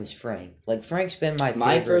mine was Frank. Like, Frank's been my favorite.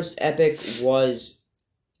 My first epic was...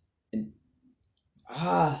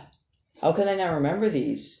 how can I not remember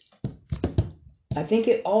these? I think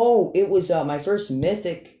it was, my first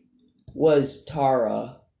mythic was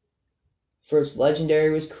Tara. First legendary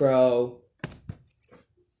was Crow.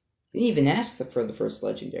 Didn't even ask for the first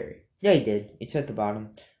legendary. Yeah, he did. It's at the bottom.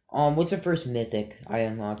 What's the first mythic I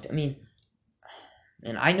unlocked? I mean,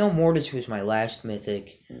 and I know Mortis was my last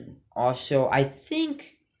mythic. Also, I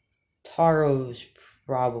think Taro's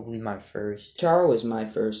probably my first. Taro was my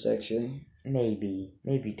first, actually. Maybe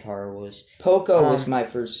Taro was. Poco was my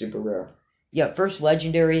first super rare. Yeah, first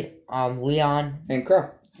legendary, Leon. And Crow.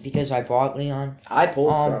 Because I bought Leon. I pulled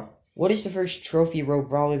Crow. What is the first trophy rogue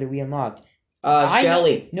brawler that we unlocked?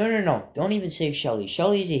 Shelly. No. Don't even say Shelly.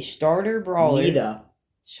 Shelly is a starter brawler. Nita.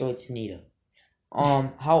 So it's Nita.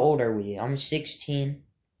 How old are we? I'm 16.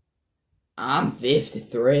 I'm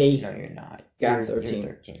 53. No, you're not. You're 13.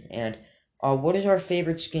 You're 13. And what is our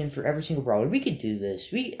favorite skin for every single brawler? We could do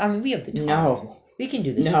this. We have the time. No. We can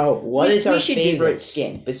do this. No. What is our favorite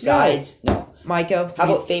skin besides? No. Micah. How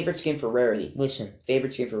about favorite skin for rarity? Listen.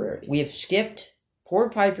 Favorite skin for rarity. We have skipped Poor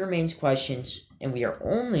Piper Main's questions, and we are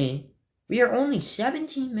only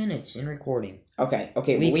 17 minutes in recording. Okay.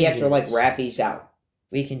 We have to wrap these out.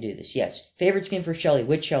 We can do this. Yes. Favorite skin for Shelly.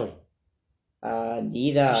 Which Shelly?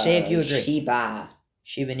 Nita. Say if you agree.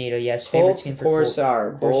 Shiba Nita. Yes. Favorite skin for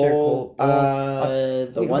Corsair. Bull.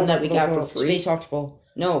 The one that we got for free. Space Hawks Bowl.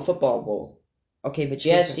 No, football bowl. Okay, but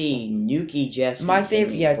Jesse, Nuki Jesse. My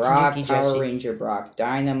favorite, Brock, Nuki Power Jesse. Ranger Brock,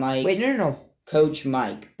 Dynamite. Wait, no. Coach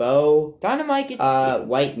Mike. Bo. Dynamite gets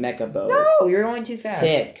White Mecha Bo. No, you're going too fast.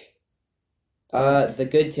 Tick. The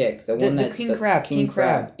good Tick. The one that... King Crab. King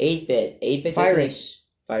Crab. 8-bit. 8-bit.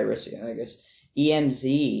 Virus, yeah, I guess.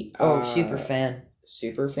 EMZ. Super Fan.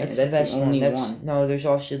 Super Fan? That's the only one. No, there's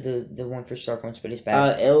also the one for Star Coins, but it's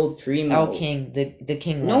bad. El Primo. El King. The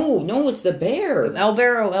King one. No, it's the bear. El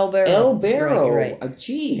Barrow. You're right.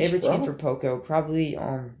 Jeez, favorite skin for Poco? Probably,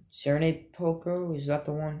 Serenade Poco? Is that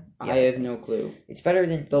the one? Yeah. I have no clue. It's better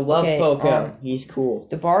than... The Love Poco. He's cool.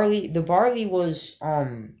 The Barley was,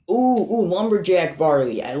 Ooh, Lumberjack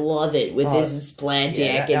Barley. I love it. With his plaid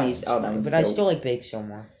jacket and he's... that one's But dope. I still like Bake so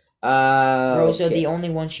more. Rosa, the only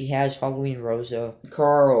one she has, Halloween Rosa.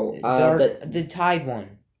 Carl. The Tide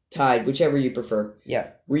one. Tide, whichever you prefer. Yeah.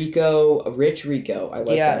 Rico, Rich Rico. I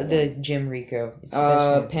like that the Jim Rico. It's the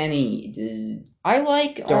best one. Penny. I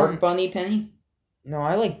like... Dark Bunny Penny? No,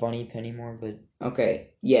 I like Bunny Penny more, but...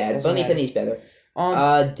 Okay. Yeah, Bunny Penny's better.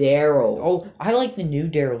 Daryl. Oh, I like the new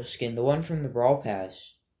Daryl skin, the one from the Brawl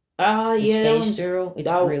Pass. Yeah, Space Daryl. It's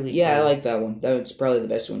really cool. I like that one. That's probably the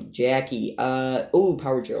best one. Jackie.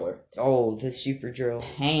 Power Driller. Oh, the Super Drill.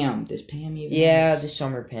 Pam. Does Pam even? Yeah, the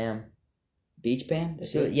Summer Pam. Beach Pam.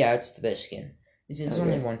 Yeah, it's the best skin. It's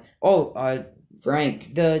only one. Oh,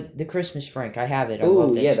 Frank. The Christmas Frank. I have it.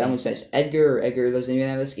 That one's nice. Edgar doesn't even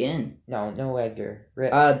have a skin. No Edgar.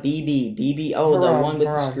 BB. Oh, Haran, the one with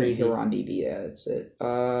Haran the screen. BB. Haran BB. Yeah, that's it.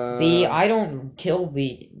 B. I don't kill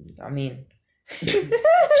B. I mean.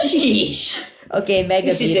 Sheesh. Okay, Mega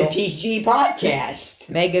This Beetle. is a PG podcast.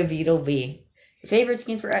 Mega Beetle B. Favorite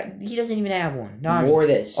skin for... He doesn't even have one. Nani.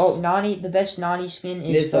 Mortis. Oh, Nani. The best Nani skin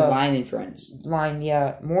is the Line and Friends. Line,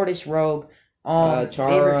 yeah. Mortis Rogue. Tara.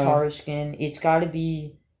 Favorite Tara skin. It's gotta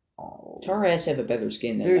be... Tara has to have a better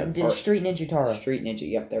skin than the Street Ninja Tara. Street Ninja,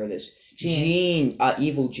 yep, there it is. Gene.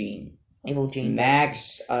 Evil Gene. Evil Gene.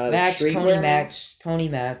 Max. Tony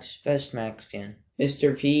Max. Best Max skin.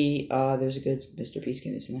 Mr. P. There's a good Mr. P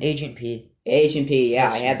skin, isn't there? Agent P.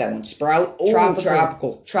 Yeah, I had that one. Sprout. Oh,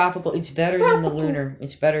 Tropical. It's better than the Lunar.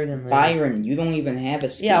 It's better than Lunar. Byron, you don't even have a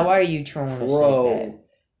skin. Yeah, why are you trolling us like that?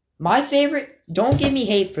 My favorite... Don't give me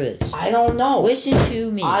hate for this. I don't know. Listen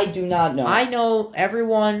to me. I do not know. I know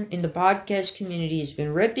everyone in the podcast community has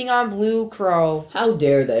been ripping on Blue Crow. How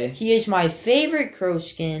dare they? He is my favorite Crow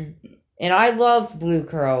skin, and I love Blue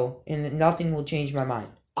Crow, and nothing will change my mind.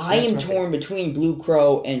 So I am torn between Blue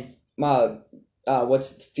Crow and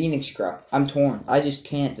Phoenix Crow. I'm torn. I just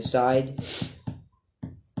can't decide.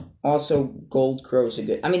 Also, Gold Crow's a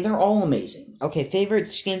good... I mean, they're all amazing. Okay, favorite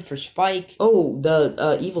skin for Spike. Oh,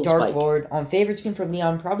 the Evil Dark Spike. Lord. Favorite skin for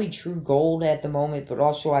Leon, probably True Gold at the moment, but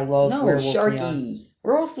also I love Werewolf Sharky. Leon.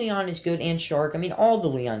 Werewolf Leon is good, and Shark. I mean, all the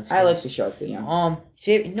Leon skins. I like the Shark Leon.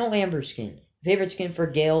 No Amber skin. Favorite skin for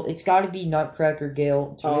Gale, it's gotta be Nutcracker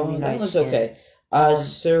Gale. It's a really nice that one's skin. Okay.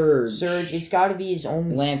 Surge, it's gotta be his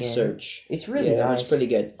only Lance skin. Surge. It's really nice. It's pretty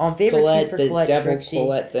good. Favorite Colette, skin for Colette, the Devil Trixie.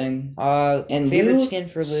 Colette thing. And favorite skin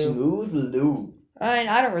for Lou. Smooth Lou.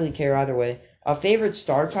 I don't really care either way. Favorite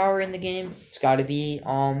star power in the game, it's gotta be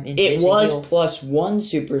It was +1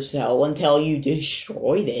 Supercell until you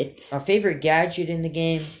destroyed it. Favorite gadget in the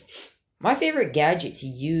game. My favorite gadget to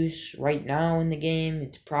use right now in the game,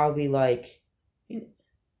 it's probably like,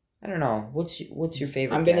 I don't know. What's your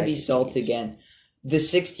favorite? I'm gonna be salty again. The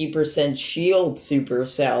 60% shield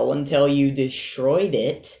Supercell until you destroyed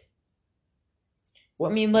it.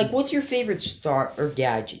 Well, I mean, like, what's your favorite star or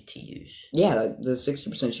gadget to use? Yeah, the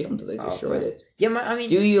 60% shield until they destroyed it. Yeah, I mean...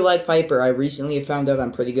 Do you like Piper? I recently found out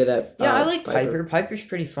I'm pretty good at Yeah, I like Piper. Piper's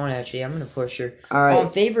pretty fun, actually. I'm gonna push her.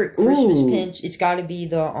 Alright. Favorite Christmas pins, it's gotta be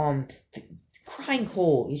the Crying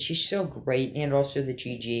Coal. It's just so great. And also the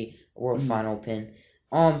GG World Final pin.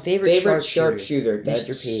 Favorite sharpshooter.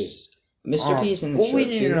 Mr. P. Mr. P is in the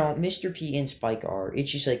sharpshooter. No. Mr. P and Spike are.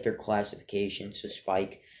 It's just like their classification. So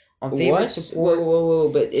Spike. Favorite what? support. Whoa!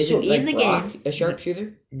 But is it like in the Brock, game a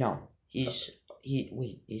sharpshooter? No,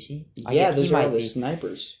 wait, is he? Yeah, those are all the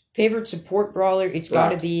snipers. Favorite support brawler. It's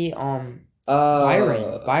got to be Byron.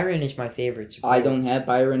 Byron is my favorite support. I don't have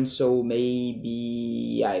Byron, so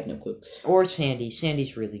maybe I have no clue. Or Sandy.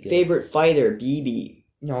 Sandy's really good. Favorite fighter, BB.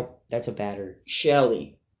 Nope, that's a batter.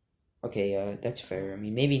 Shelly. Okay, that's fair. I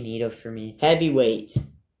mean, maybe Nita for me. Heavyweight,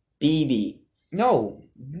 BB. No,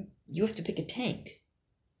 you have to pick a tank.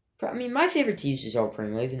 I mean, my favorite to use is El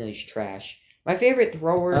Primo, even though he's trash. My favorite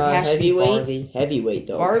thrower has to be Barley. Heavyweight,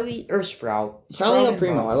 though. Barley or Sprout? Probably El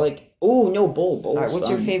Primo. I like... Oh, no, Bull. Alright, what's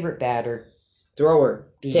your favorite batter? Thrower.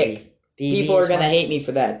 BB. Tick. People are going to hate me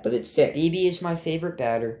for that, but it's Tick. BB is my favorite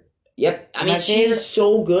batter. Yep. I mean, she's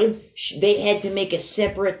so good. They had to make a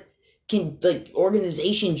separate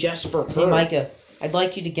organization just for her. Hey, Micah. I'd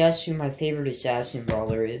like you to guess who my favorite assassin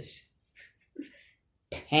brawler is.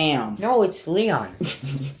 Pam. No, it's Leon.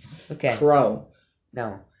 Okay. Crow.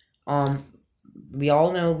 No. We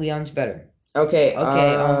all know Leon's better. Okay.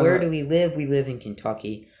 Okay. Where do we live? We live in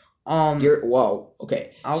Kentucky. Whoa.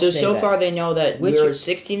 Okay. So far they know that we're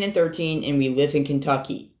 16 and 13 and we live in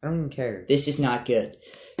Kentucky. I don't even care. This is not good.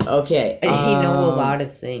 Okay. They know a lot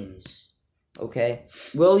of things. Okay.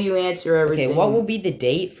 Will you answer everything? Okay. What will be the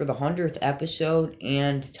date for the 100th episode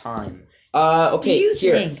and time? Okay.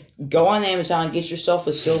 Think? Go on Amazon, get yourself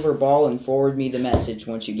a silver ball, and forward me the message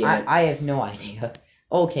once you get it. I have no idea.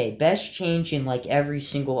 Okay, best change in like every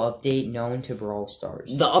single update known to Brawl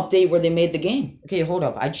Stars. The update where they made the game. Okay, hold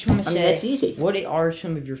up. I just want to say, that's easy. What are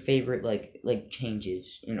some of your favorite like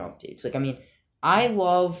changes in updates? Like, I mean, I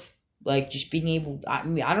love like just being able. I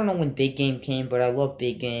mean, I don't know when Big Game came, but I love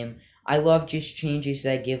Big Game. I love just changes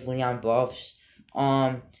that give Leon buffs.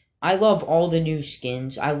 I love all the new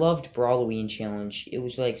skins. I loved Brawling Challenge. It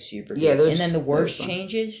was like super good. And then the worst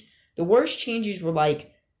changes. The worst changes were like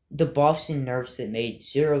the buffs and nerfs that made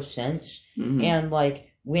 0 sense, and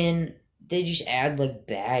like when they just add like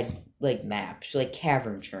bad like maps, like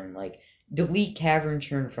Cavern Churn, like delete Cavern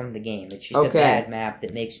Churn from the game. It's just a bad map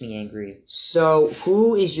that makes me angry. So,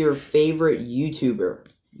 who is your favorite YouTuber?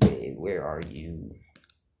 Wait, where are you?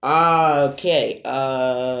 Okay. I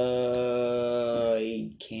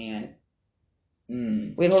can't.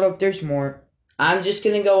 Wait, hold up. There's more. I'm just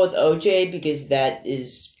gonna go with OJ because that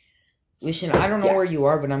is. Listen, I don't know where you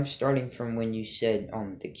are, but I'm starting from when you said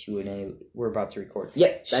the Q&A we're about to record.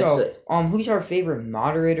 Yeah, that's it. Who's our favorite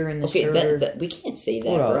moderator in the server? Okay, we can't say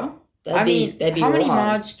that, bro. That'd be how many wrong.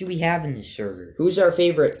 mods do we have in the server? Who's our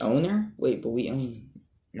favorite owner? Wait, but we own.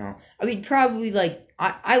 No, I mean probably like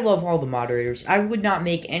I love all the moderators. I would not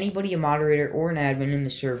make anybody a moderator or an admin in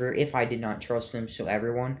the server if I did not trust them. So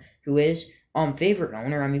everyone who is. Favorite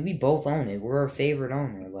owner, I mean, we both own it. We're our favorite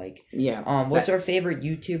owner, like... Yeah. What's our favorite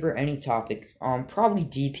YouTuber? Any topic. Probably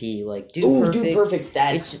DP, like, Dude Perfect.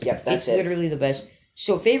 That's it's literally the best.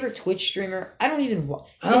 So, favorite Twitch streamer? I don't even watch...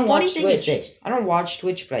 I don't watch Twitch. The funny thing is this. I don't watch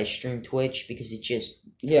Twitch, but I stream Twitch because it's just...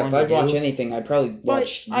 Yeah, if I'd watch anything, I'd probably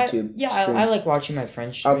watch YouTube. I like watching my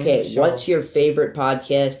friends stream. Okay, what's your favorite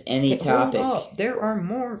podcast? Any topic. There are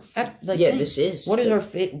more. This is. What is our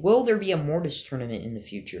will there be a Mortis tournament in the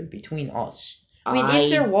future between us? I mean,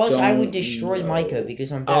 if there was, I would destroy Micah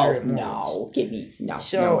because I'm better at Mortis.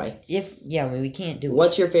 No way. We can't do it.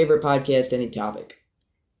 What's your favorite podcast? Any topic.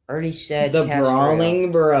 Already said the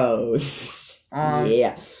Brawling Bros.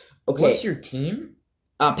 Yeah. Okay. What's your team?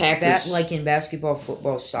 Packers. Like in basketball,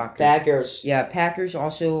 football, soccer. Packers. Yeah, Packers.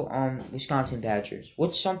 Also, Wisconsin Badgers.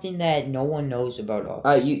 What's something that no one knows about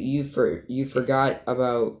us? You forgot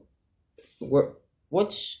about what?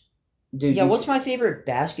 What's my favorite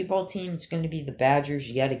basketball team? It's going to be the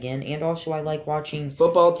Badgers yet again, and also I like watching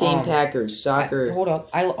football team, Packers, soccer. Hold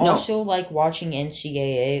up, I also like watching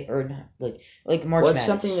NCAA or like March Madness. What's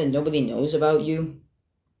something that nobody knows about you?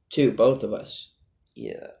 Both of us.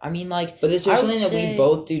 Yeah, I mean, like... But is there something that we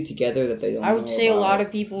both do together that they don't know I would say a lot of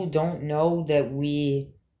people don't know that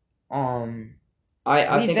we... We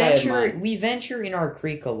venture in our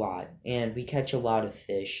creek a lot, and we catch a lot of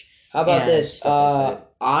fish. How about this? I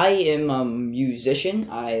am a musician.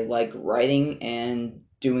 I like writing and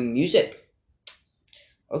doing music.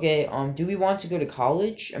 Okay, do we want to go to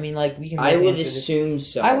college? I mean, like, we can... I would assume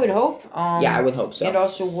so. I would hope. Yeah, I would hope so. And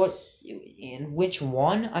also, in which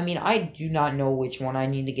one? I mean, I do not know which one. I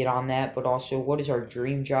need to get on that. But also, what is our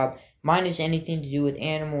dream job? Mine is anything to do with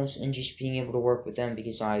animals and just being able to work with them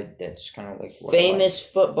because that's kind of like what famous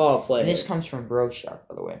football player. And this comes from Bro Shock,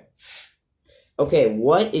 by the way. Okay,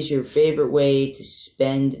 what is your favorite way to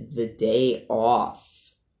spend the day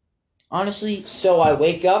off? Honestly, so I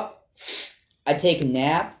wake up, I take a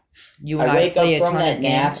nap. I wake up from that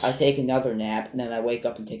nap, I take another nap, and then I wake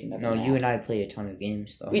up and take another nap. No, you and I play a ton of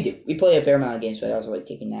games, though. We do. We play a fair amount of games, but I also like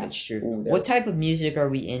taking naps. That's true. What type of music are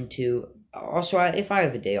we into? Also, if I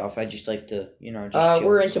have a day off, I just like to, just chill.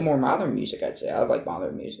 We're into more modern music, I'd say. I like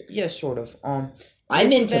modern music. Yeah, sort of. I'm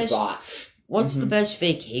into bot. What's the best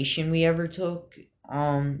vacation we ever took?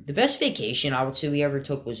 The best vacation I would say we ever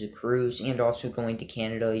took was a cruise, and also going to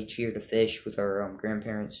Canada each year to fish with our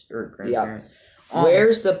grandparents or grandparent. Yeah.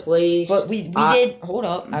 Where's the place? But we did hold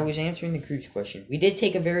up. I was answering the cruise question. We did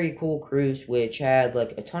take a very cool cruise, which had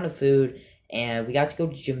like a ton of food, and we got to go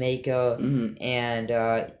to Jamaica, and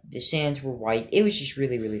the sands were white. It was just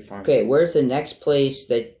really, really fun. Okay, where's the next place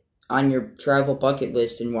that on your travel bucket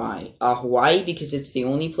list and why? Hawaii, because it's the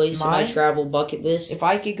only place on my travel bucket list. If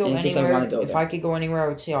I could go and anywhere, I wanna go there. I could go anywhere, I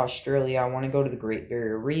would say Australia. I want to go to the Great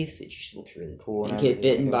Barrier Reef. It just looks really cool. And get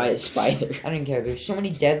bitten by a spider. I don't care. There's so many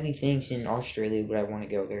deadly things in Australia, but I want to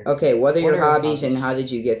go there. Okay, what are your hobbies and how did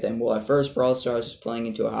you get them? Well, at first, Brawl Stars was playing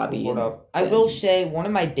into a hobby. Hold up. I will say one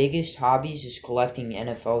of my biggest hobbies is collecting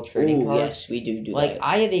NFL trading cards. Yes, we do that. Like,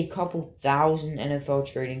 I have a couple thousand NFL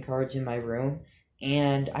trading cards in my room.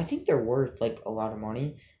 And I think they're worth, like, a lot of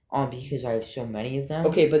money because I have so many of them.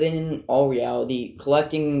 Okay, but in all reality,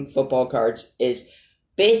 collecting football cards is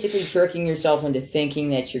basically tricking yourself into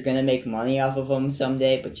thinking that you're going to make money off of them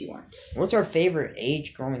someday, but you aren't. What's our favorite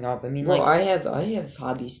age growing up? I mean, well, I have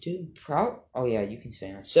hobbies, too. Oh, yeah, you can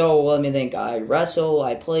say that. So, let me think. I wrestle,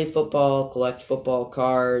 I play football, collect football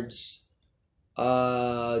cards,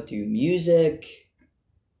 do music.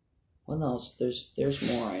 What else? There's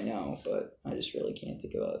more I know, but I just really can't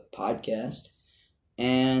think of a podcast.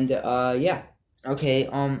 And yeah. Okay.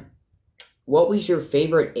 What was your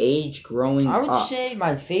favorite age growing up? I would say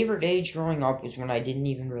my favorite age growing up was when I didn't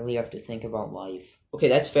even really have to think about life. Okay,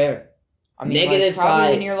 that's fair. I mean, -5. Probably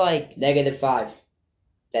when you're like -5.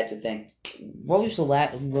 That's a thing. What was the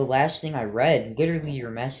last thing I read? Literally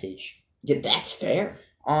your message. Yeah, that's fair.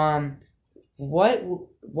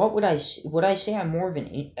 What would I say? I'm more of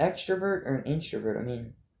an extrovert or an introvert? I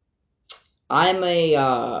mean, I'm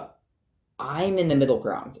in the middle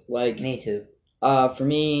ground. Like me too. For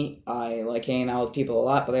me, I like hanging out with people a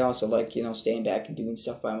lot, but I also like staying back and doing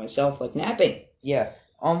stuff by myself, like napping. Yeah.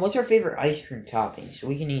 What's our favorite ice cream topping? So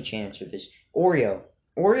we can each answer this. Oreo.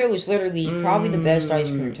 Oreo is literally probably the best ice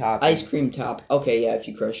cream topping. Ice cream top. Okay, yeah. If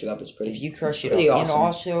you crush it up, it's pretty. If you crush it up,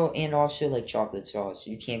 awesome. and also like chocolate sauce,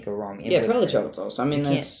 you can't go wrong. Yeah, probably chocolate sauce. I mean,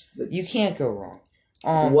 you can't go wrong.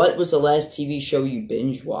 What was the last TV show you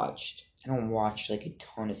binge watched? I don't watch like a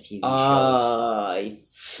ton of TV shows. I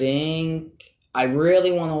think I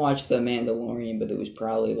really want to watch The Mandalorian, but it was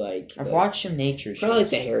probably like I've watched some nature shows. Probably like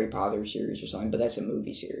the Harry Potter series or something, but that's a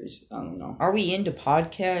movie series. I don't know. Are we into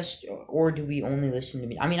podcasts or do we only listen to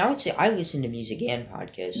music? I mean, I would say I listen to music and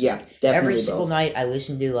podcasts. Yeah, like, definitely. Every single night I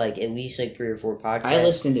listen to like at least like 3 or 4 podcasts. I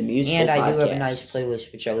listen to music and I do have a nice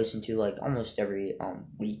playlist which I listen to like almost every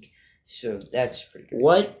week. So that's pretty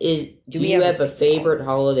good. Do you have a favorite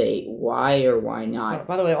holiday? Why or why not?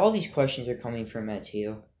 By the way, all these questions are coming from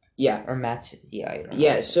Mateo. Yeah. Or Matt. Yeah. I don't know.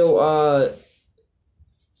 Yeah. So,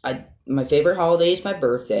 my favorite holiday is my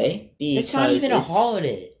birthday. It's not even a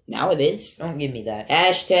holiday. Now it is. Don't give me that.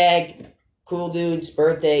 Hashtag cool dude's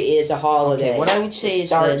birthday is a holiday. Okay, what I would say is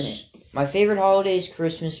this. My favorite holiday is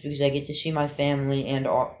Christmas because I get to see my family and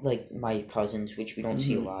like my cousins, which we don't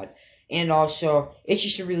see a lot. And also, it's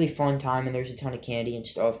just a really fun time, and there's a ton of candy and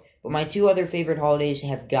stuff. But my 2 other favorite holidays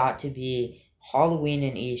have got to be Halloween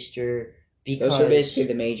and Easter. Because those are basically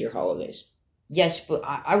the major holidays. Yes, but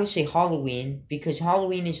I would say Halloween, because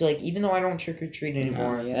Halloween is like, even though I don't trick-or-treat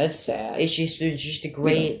anymore. Yeah, that's sad. It's just a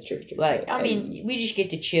great, like, I mean, we just get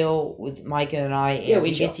to chill with Micah and I, and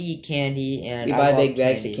we get to eat candy, and we buy big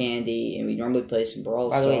bags of candy, and we normally play some Brawl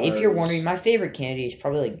Stars. By the way, if you're wondering, my favorite candy is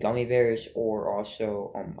probably like gummy bears, or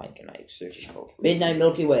also Micah and Ike's. They're just both Midnight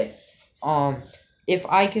Milky Way. If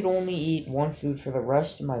I could only eat one food for the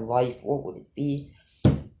rest of my life, what would it be?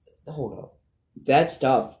 Hold up. That's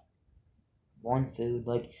tough. One food,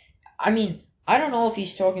 like, I mean, I don't know if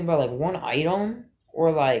he's talking about like one item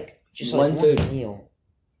or like just like one meal.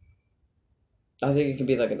 I think it could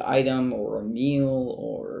be like an item or a meal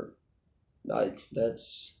or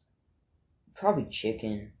that's probably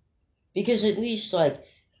chicken, because at least like.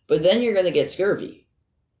 But then you're gonna get scurvy.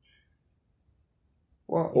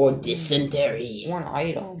 Well, or dysentery. One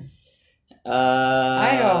item.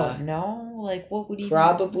 I don't know. Like, what would he?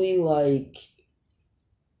 Probably like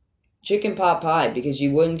chicken pot pie, because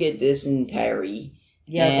you wouldn't get dysentery.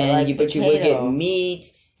 Yeah, and but you would get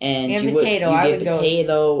meat, and you would get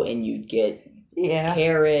potato, and you'd get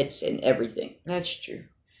carrots and everything. That's true.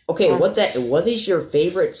 Okay, what is your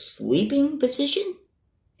favorite sleeping position?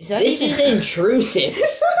 This is intrusive.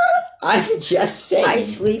 I'm just saying. I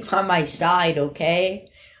sleep on my side, okay?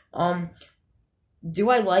 Do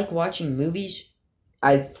I like watching movies?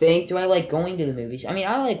 Do I like going to the movies? I mean,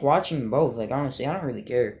 I like watching them both. Like, honestly, I don't really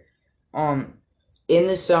care. In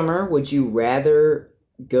the summer, would you rather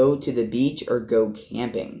go to the beach or go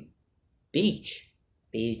camping? Beach.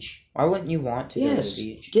 Why wouldn't you want to go to the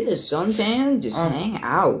beach? Get a suntan, just hang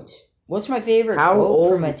out. What's my favorite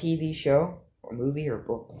quote from a TV show, or movie, or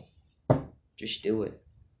book? Just do it.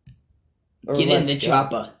 Get in the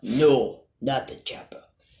chopper. No, not the chopper.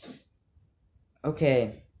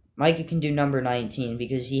 Okay. Micah can do number 19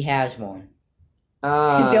 because he has one.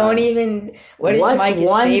 Don't even. What is what's Micah's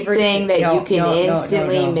one favorite thing that you can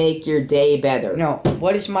instantly no. make your day better? No.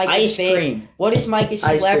 What is Micah's Ice cream. What is Micah's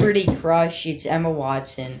Ice celebrity crush? It's Emma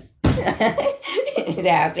Watson. It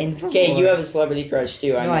happened before. Okay, you have a celebrity crush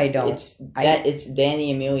too. I don't. It's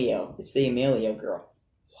Danny Emilio. It's the Emilio girl.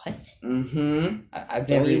 What? Mm-hmm. I've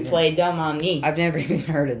never you play dumb on me. I've never even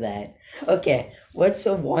heard of that. Okay, what's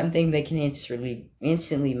the one thing that can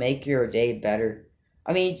instantly make your day better?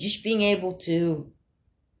 I mean, just being able to,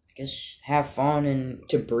 I guess, have fun and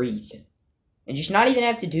to breathe. And just not even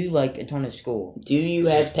have to do, like, a ton of school. Do you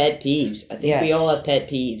have pet peeves? I think we all have pet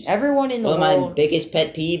peeves. Everyone in the world... My biggest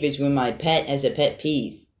pet peeve is when my pet has a pet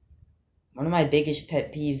peeve. One of my biggest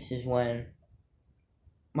pet peeves is when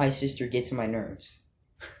my sister gets on my nerves.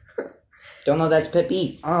 Don't know that's pet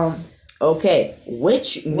peeve. Okay,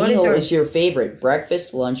 which meal is your favorite?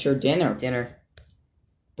 Breakfast, lunch, or dinner? Dinner.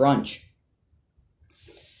 Brunch.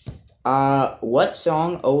 What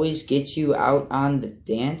song always gets you out on the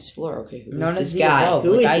dance floor? Okay, who is this guy?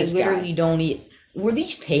 Who is this guy? I literally don't eat. Were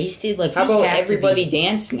these pasted? Like, how about everybody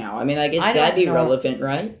dance now? I mean, I guess that'd be relevant,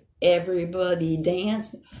 right? Everybody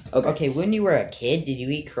dance. Okay, when you were a kid, did you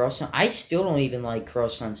eat croissant? I still don't even like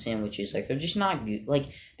croissant sandwiches. Like, they're just not good. Like,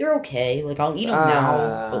 they're okay. Like, I'll eat them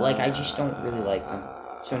now, but, like, I just don't really like them.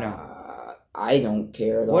 So, no. I don't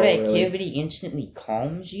care at all. What activity instantly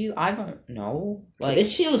calms you? I don't know. Like,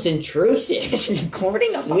 this feels intrusive. Just recording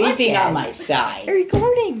a Sleeping podcast. on my side.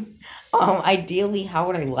 Recording. Ideally, how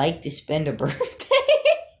would I like to spend a birthday?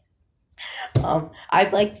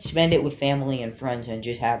 I'd like to spend it with family and friends and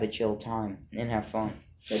just have a chill time and have fun.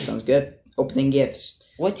 That sounds good. Opening gifts.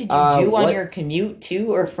 What did you do on your commute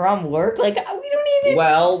to or from work? Like, we don't even...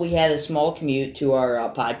 Well, we had a small commute to our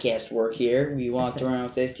podcast work here. We walked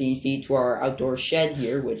around 15 feet to our outdoor shed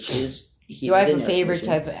here, which is... Do I have a favorite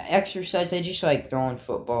type of exercise? I just like throwing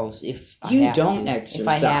footballs if I You have don't to.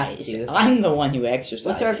 exercise. If I have to. I'm the one who exercises.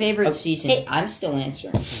 What's our favorite season? Hey, I'm still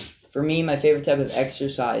answering. For me, my favorite type of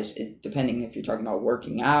exercise, depending if you're talking about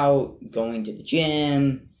working out, going to the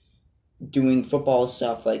gym, doing football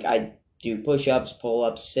stuff, like I do push-ups,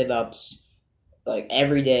 pull-ups, sit-ups, like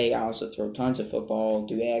every day. I also throw tons of football,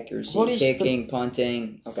 do accuracy, kicking,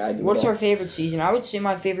 punting. Okay, I do What's our favorite season? I would say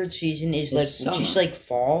my favorite season is just like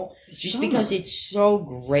fall, just because it's so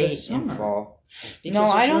great in fall. No,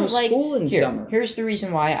 I don't like school in summer. Here's the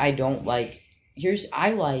reason why I don't like.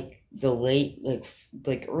 I like the late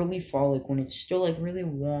like early fall, like when it's still like really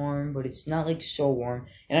warm, but it's not like so warm.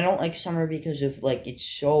 And I don't like summer because of like it's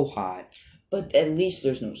so hot. But at least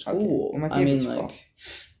there's no school. Okay. Well, I mean, like,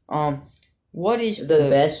 what is the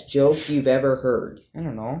best joke you've ever heard? I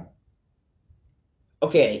don't know.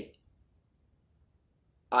 Okay.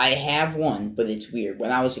 I have one, but it's weird.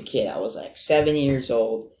 When I was a kid, I was like 7 years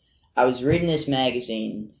old. I was reading this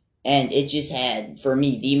magazine, and it just had, for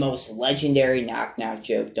me, the most legendary knock-knock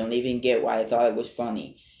joke. Don't even get why I thought it was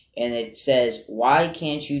funny. And it says, why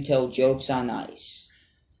can't you tell jokes on ice?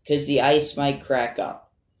 Because the ice might crack up.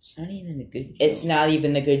 It's not even a good joke. It's not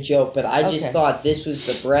even the good joke, but I just thought this was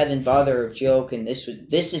the bread and butter of joke, and this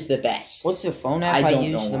is the best. What's the phone app I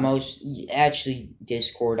use the most? Actually,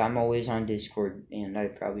 Discord. I'm always on Discord, and I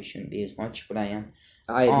probably shouldn't be as much, but I am.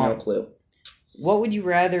 I have no clue. What would you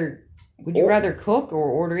rather... Would you rather cook or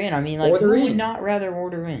order in? I mean, like, who would not rather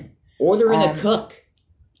order in? Order in a cook.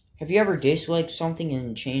 Have you ever disliked something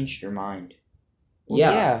and changed your mind? Well,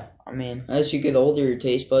 yeah. I mean... As you get older, your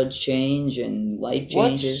taste buds change and life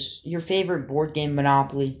changes. What's your favorite board game,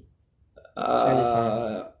 Monopoly?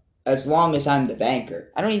 As long as I'm the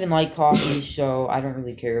banker. I don't even like coffee, so I don't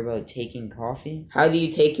really care about taking coffee. How do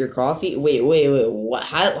you take your coffee? Wait.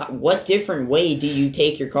 What different way do you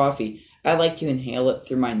take your coffee? I like to inhale it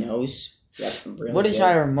through my nose. Really what is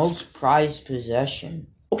our most prized possession?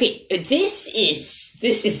 Okay, this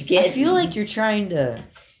is getting... I feel like you're trying to...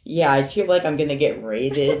 Yeah, I feel like I'm gonna get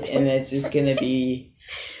rated, and it's just gonna be...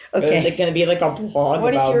 Okay. It's gonna be like a blog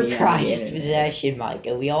what about is your prized possession,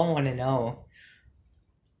 Micah? We all want to know.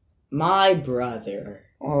 My brother.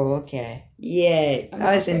 Oh, okay. Yeah.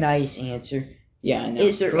 That was a nice answer. Yeah, I know.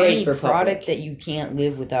 Is there any product that you can't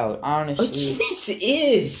live without? Honestly, this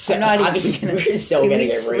is. I'm not even gonna. We're so gonna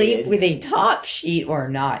get sleep rated. with a top sheet or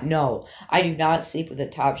not? No, I do not sleep with a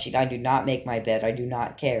top sheet. I do not make my bed. I do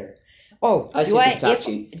not care. Oh,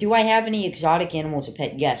 do I have any exotic animals to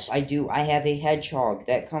pet? Yes, I do. I have a hedgehog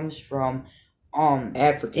that comes from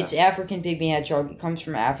Africa. It's African pygmy hedgehog. It comes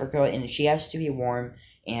from Africa, and she has to be warm.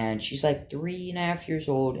 And she's like 3.5 years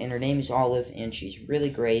old, and her name is Olive, and she's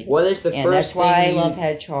really great. What is the and first that's why thing I love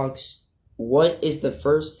hedgehogs. what is the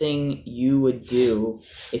first thing you would do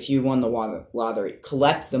if you won the lottery?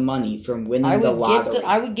 Collect the money from winning the lottery.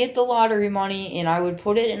 I would get the lottery money and I would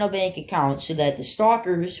put it in a bank account so that the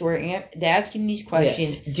stalkers who are asking these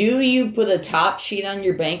questions. Yeah. Do you put a top sheet on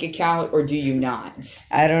your bank account or do you not?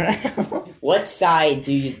 I don't know. What side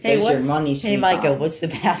does your money sleep Hey, Micah, on? what's the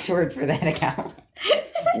password for that account?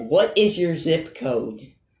 What is your zip code?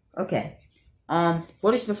 Okay.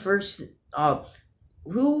 What is the first?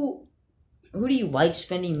 Who do you like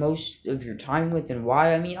spending most of your time with and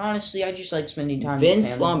why? I mean, honestly, I just like spending time with Vince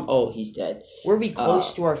family. Lum. Oh, he's dead. Were we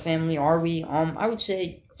close to our family? Are we? I would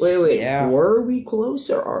say. Wait. Yeah. Were we close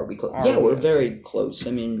or are we close? Yeah, we're very close.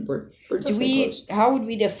 I mean, we're definitely close. How would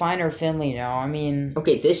we define our family now? I mean.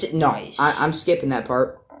 Okay, nice. I'm skipping that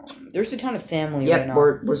part. There's a ton of family right now.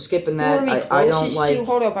 We're skipping that. I don't like.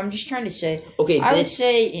 Hold up, I'm just trying to say. Okay, I would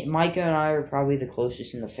say Micah and I are probably the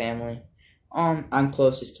closest in the family. I'm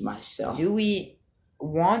closest to myself. Do we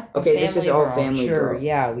want a okay, family this is all family, Sure, bro.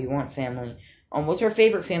 yeah, we want family. What's our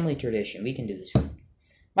favorite family tradition? We can do this one.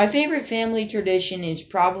 My favorite family tradition is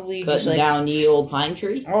probably cutting just like down the old pine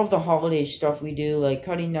tree. All of the holiday stuff we do, like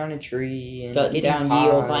cutting down a tree and cutting down pie.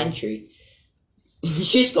 the old pine tree. You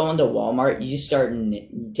just go into Walmart. You just start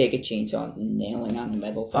and take a chainsaw and nailing on the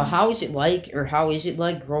metal thing. How is it like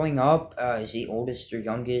growing up? Is he oldest or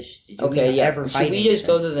youngest? Should we just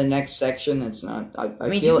go to the next section? That's not. I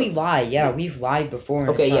mean, do we lie? Yeah, we've lied before.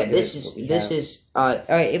 Okay, yeah. This is.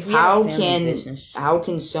 Alright, if we how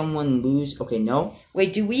can someone lose? Okay, no.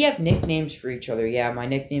 Wait, do we have nicknames for each other? Yeah, my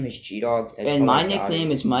nickname is G-Dog. And my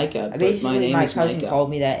nickname is Micah. My cousin called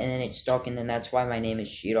me that, and then it stuck, and then that's why my name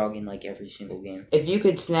is G-Dog in like every single game. If you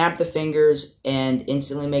could snap the fingers and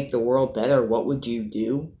instantly make the world better, what would you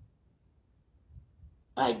do?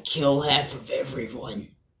 I'd kill half of everyone.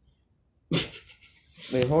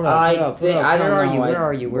 Wait, hold up. Where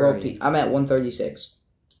are you? I'm at 136.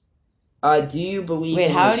 Do you believe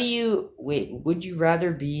would you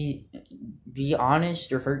rather be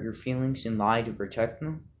honest or hurt your feelings and lie to protect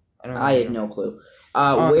them? I have no clue.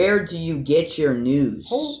 Where do you get your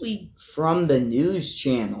news? From the news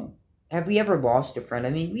channel. Have we ever lost a friend? I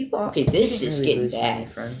mean, we lost. Okay, this is getting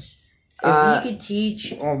bad. Friends. If we could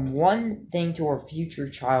teach one thing to our future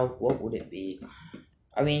child, what would it be?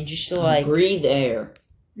 I mean, just to like breathe air.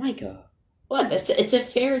 Micah. What? It's a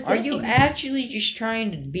fair thing. Are you actually just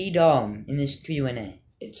trying to be dumb in this Q&A?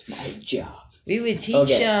 It's my job. We would teach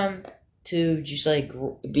them to just like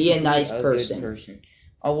be a nice person. Good person.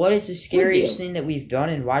 What is the scariest thing that we've done,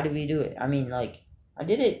 and why do we do it? I mean, like I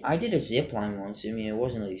did a zip line once. I mean, it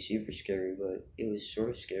wasn't like super scary, but it was sort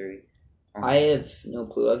of scary. I have no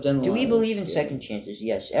clue. I've done. Do we believe in second chances?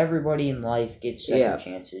 Yes, everybody in life gets second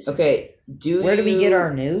chances. Okay. Where do we get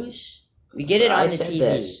our news? We get it on the TV.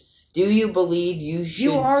 This. Do you believe you should?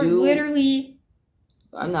 You are literally.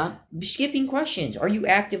 I'm not skipping questions. Are you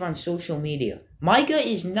active on social media? Micah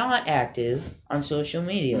is not active on social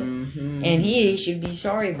media, and he should be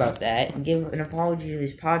sorry about that and give an apology to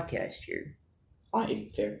this podcast here. I am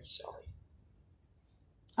very sorry.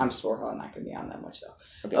 I'm sore I'm not going to be on that much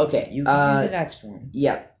though. Okay. You can do the next one.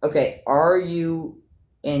 Yeah. Okay. Are you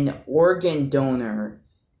an organ donor?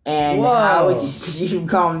 And how did you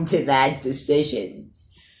come to that decision?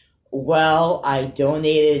 Well, I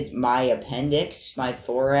donated my appendix, my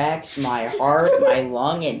thorax, my heart, my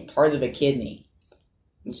lung, and part of a kidney.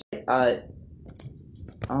 Yeah,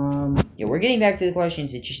 we're getting back to the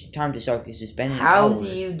questions. It's just time to suck because it's been an How hour. do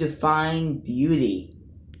you define beauty?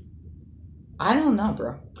 I don't know,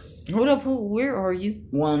 bro. Hold up, where are you?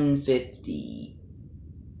 150.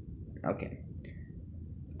 Okay.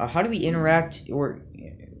 How do we interact or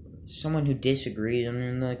someone who disagrees? I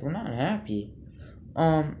mean, like, we're not happy.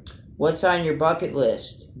 What's on your bucket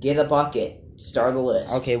list? Get a bucket. Start a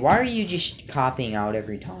list. Okay, why are you just copying out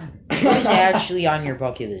every time? What is actually on your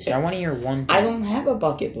bucket list? I want to hear one thing. I don't have a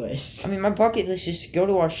bucket list. I mean, my bucket list is to go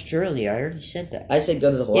to Australia. I already said that. I said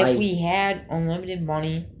go to Hawaii. If we had unlimited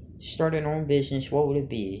money to start an own business, what would it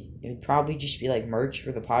be? It would probably just be like merch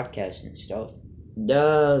for the podcast and stuff.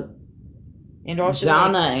 And also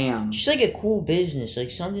just like a cool business,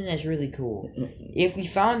 like something that's really cool. If we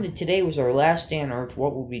found that today was our last day on Earth,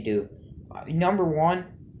 what would we do? Number one,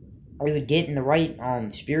 we would get in the right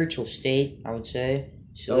spiritual state, I would say,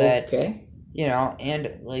 so that you know,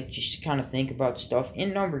 and like just kind of think about stuff.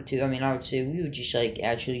 And number two, I mean, I would say we would just like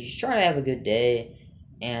actually just try to have a good day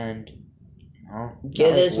and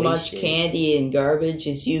get as much candy and garbage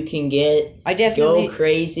as you can get. I definitely go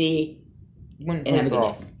crazy and have a good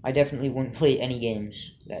day. I definitely wouldn't play any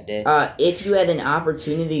games that day. If you had an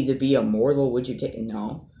opportunity to be immortal, would you take it?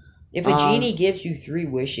 No. If a genie gives you 3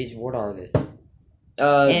 wishes, what are they?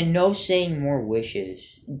 And no saying more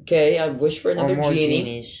wishes. Okay, I wish for another or more genie.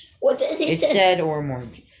 Genies. What it said or more.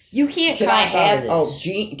 You can't. Can I have?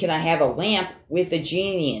 This. Can I have a lamp with a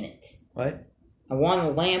genie in it? What? I want a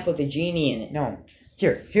lamp with a genie in it. No.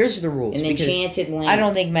 Here's the rules. An enchanted lamp. I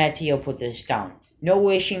don't think Matteo put this down. No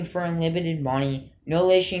wishing for unlimited money. No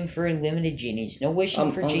wishing for unlimited genies. No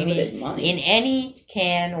wishing for genies money. In any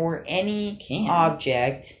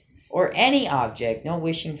object. Or any object. No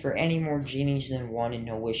wishing for any more genies than one, and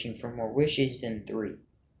no wishing for more wishes than 3.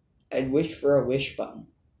 I'd wish for a wish button.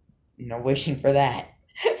 No wishing for that.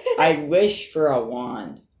 I'd wish for a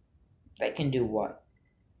wand. That can do what?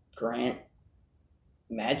 Grant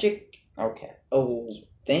magic? Okay. Oh,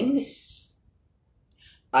 things?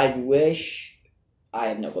 I'd wish... I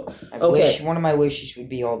have no clue. I wish one of my wishes would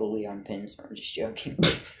be all the Leon pins. I'm just joking.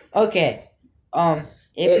 Okay.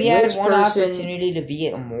 If we had one opportunity to be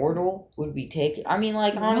immortal, would we take it? I mean,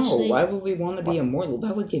 like, honestly... No, why would we want to be immortal?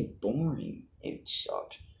 That would get boring. It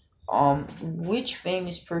sucks. Which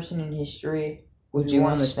famous person in history would you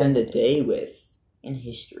want to spend a day with? In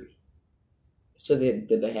history. So did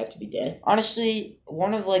they have to be dead? Honestly,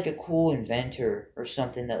 one of, like, a cool inventor or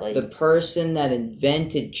something that, like... The person that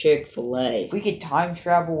invented Chick-fil-A. If we could time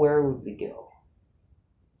travel, where would we go?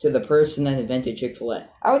 To the person that invented Chick-fil-A.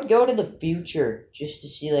 I would go to the future just to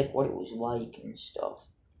see, like, what it was like and stuff.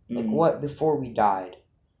 Like, what before we died.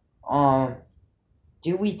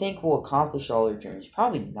 Do we think we'll accomplish all our dreams?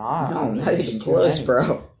 Probably not. No, not even close,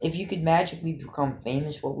 bro. If you could magically become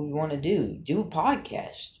famous, what would we want to do? Do a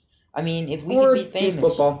podcast. I mean, if we could be famous. Do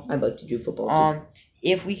football. I'd like to do football, too.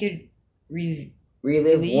 If we could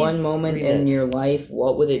relive one moment in your life,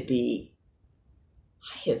 what would it be?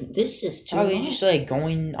 This is too probably much. Just, like,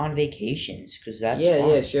 going on vacations, because that's fun.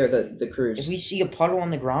 Yeah, sure, the cruise. If we see a puddle on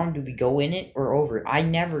the ground, do we go in it or over it? I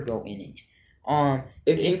never go in it.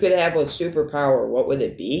 If you could have a superpower, what would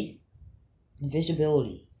it be?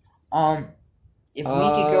 Invisibility. If we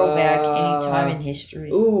could go back any time in history.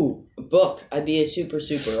 Ooh, a book. I'd be a super.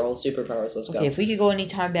 All superpowers. Let's go. Okay, if we could go any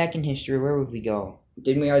time back in history, where would we go?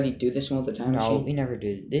 Didn't we already do this one with the time machine? No, we never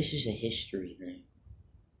did. This is a history thing.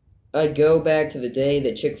 I'd go back to the day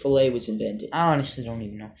that Chick-fil-A was invented. I honestly don't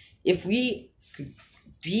even know. If we could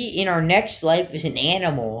be in our next life as an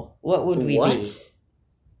animal, what would we be?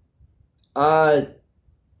 A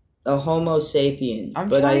Homo sapien,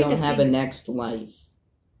 but I don't have a next life.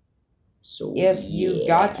 So if you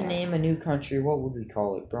got to name a new country, what would we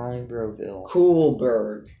call it? Brawling Broville.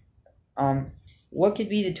 Coolberg. What could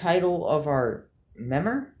be the title of our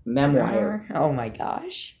memoir? Oh my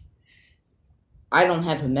gosh. I don't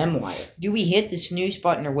have a memoir. Do we hit the snooze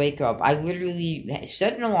button or wake up? I literally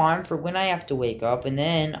set an alarm for when I have to wake up, and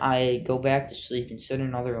then I go back to sleep and set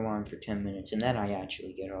another alarm for 10 minutes, and then I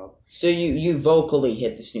actually get up. So you vocally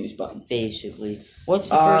hit the snooze button? Basically. What's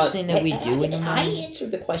the first thing that we do in the morning? I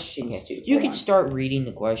answered the questions, too. You can start reading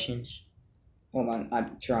the questions. Hold on,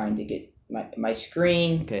 I'm trying to get my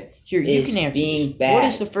screen. Okay, here, you can answer being bad. What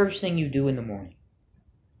is the first thing you do in the morning?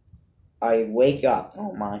 I wake up.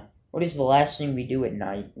 Oh my. What is the last thing we do at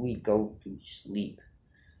night? We go to sleep.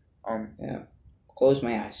 Yeah. Close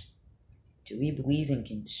my eyes. Do we believe in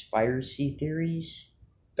conspiracy theories?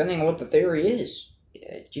 Depending on what the theory is.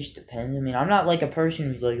 Yeah, it just depends. I mean, I'm not like a person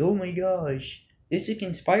who's like, oh my gosh, it's a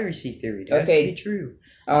conspiracy theory. It has to be true.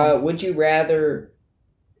 Would you rather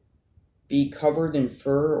be covered in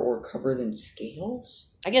fur or covered in scales?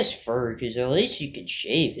 I guess fur, because at least you could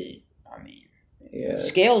shave it. I mean. Yeah.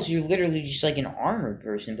 Scales, you're literally just like an armored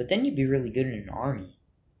person, but then you'd be really good in an army.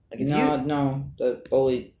 Like no, the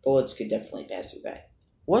bullets could definitely pass through that.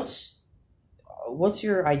 What's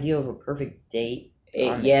your idea of a perfect date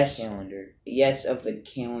on the calendar? Yes, of the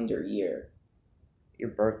calendar year. Your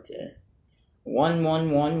birthday.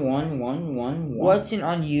 1111111. What's an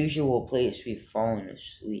unusual place we've fallen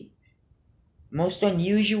asleep? Most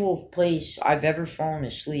unusual place I've ever fallen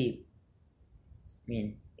asleep,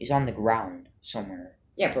 is on the ground. Somewhere.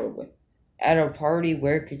 Yeah, probably. At a party,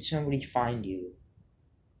 where could somebody find you?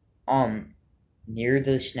 Near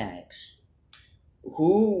the snacks.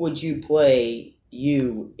 Who would you play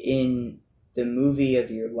in the movie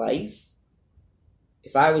of your life?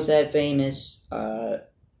 If I was that famous,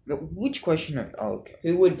 which question are... Oh, okay.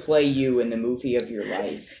 Who would play you in the movie of your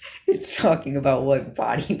life? It's talking about what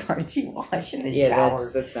body parts you wash in the shower. Yeah,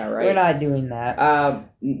 that's not right. We're not doing that.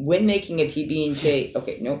 When making a PB&J...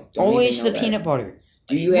 Okay, nope. Always the peanut butter.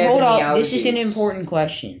 Do you have any allergies? This is an important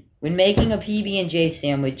question. When making a PB&J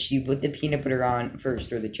sandwich, you put the peanut butter on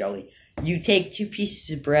first or the jelly. You take 2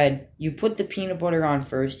 pieces of bread, you put the peanut butter on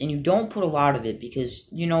first, and you don't put a lot of it because,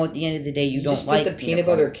 at the end of the day, you don't just like put the peanut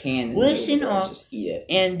butter can in Listen the up, just eat it.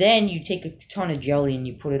 And then you take a ton of jelly and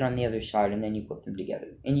you put it on the other side, and then you put them together.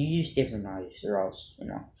 And you use different knives, or else,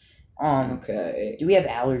 Okay. Do we have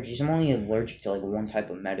allergies? I'm only allergic to, one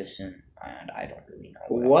type of medicine, and I don't really know.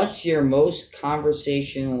 What's your most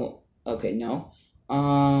conversational... Okay, no.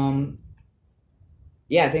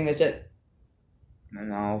 Yeah, I think that's it.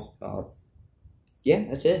 No. Yeah,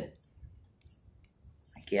 that's it.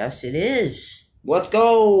 I guess it is. Let's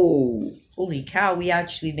go! Holy cow, we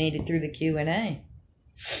actually made it through the Q&A.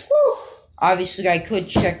 Whew. Obviously, I could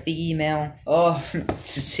check the email to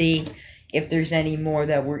see if there's any more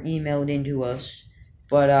that were emailed into us.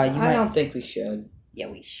 But I don't think we should. Yeah,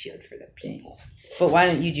 we should for the people. But why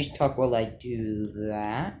don't you just talk while I do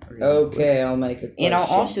that? Okay, I'll make a question. And I'll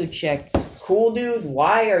also check... Cool dude,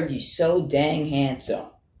 why are you so dang handsome?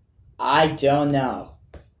 I don't know.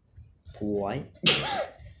 What?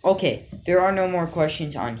 Okay, there are no more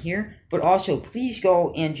questions on here. But also, please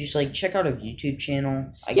go and just, check out our YouTube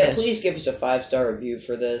channel. I guess. Please give us a 5-star review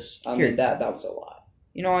for this. I mean, that was a lot.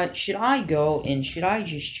 You know what? Should I go and should I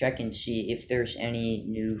just check and see if there's any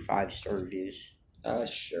new 5-star reviews?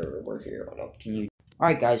 Sure, we're here. Hold up. Can you...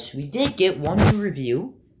 Alright, guys, so we did get one new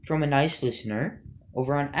review from a nice listener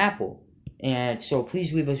over on Apple. And so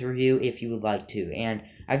please leave us a review if you would like to. And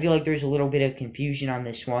I feel like there's a little bit of confusion on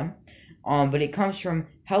this one. But it comes from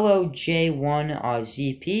Hello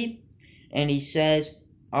J1ZP. And he says,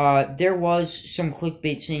 there was some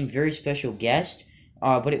clickbait saying very special guest,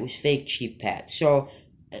 but it was fake Chief Pat. So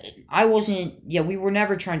we were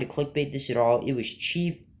never trying to clickbait this at all. It was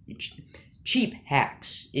Cheap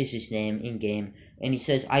Hacks is his name in game. And he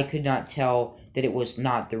says, I could not tell that it was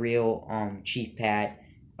not the real Chief Pat.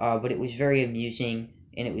 But it was very amusing,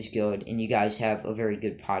 and it was good, and you guys have a very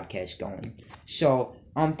good podcast going. So,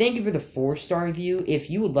 thank you for the 4-star review. If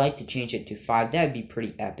you would like to change it to 5, that would be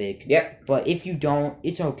pretty epic. Yep. But if you don't,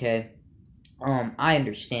 it's okay. I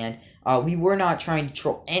understand. We were not trying to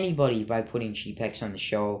troll anybody by putting Cheap Hacks on the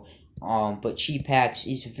show. But Cheap Hacks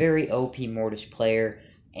is a very OP Mortis player,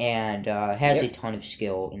 and has a ton of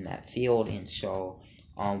skill in that field, and so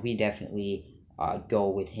we definitely... go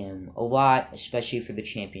with him a lot, especially for the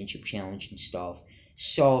championship challenge and stuff.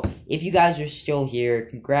 So, if you guys are still here,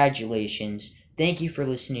 congratulations. Thank you for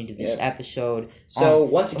listening to this episode. So,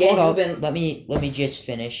 once again, let me just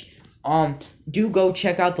finish. Do go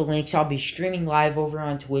check out the links. I'll be streaming live over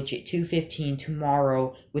on Twitch at 2:15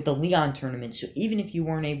 tomorrow with the Leon tournament. So, even if you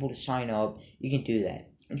weren't able to sign up, you can do that.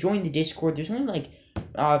 Join the Discord. There's only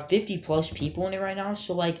 50 plus people in it right now.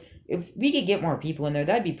 So, if we could get more people in there,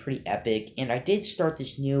 that'd be pretty epic. And I did start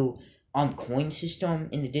this new coin system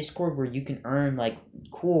in the Discord where you can earn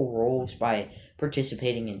cool rolls by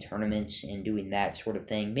participating in tournaments and doing that sort of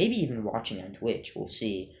thing. Maybe even watching on Twitch. We'll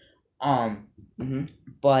see.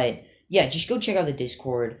 But yeah, just go check out the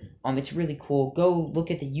Discord. It's really cool. Go look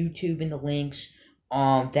at the YouTube in the links.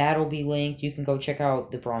 That'll be linked. You can go check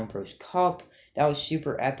out the Brawling Bros Cup. That was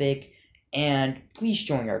super epic. And please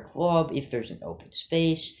join our club if there's an open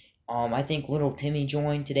space. I think little Timmy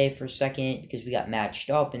joined today for a second because we got matched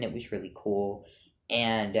up and it was really cool.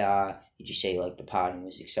 And he just say the pod and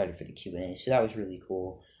was excited for the Q&A, so that was really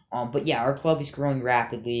cool. But yeah, our club is growing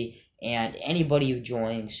rapidly, and anybody who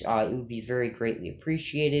joins, it would be very greatly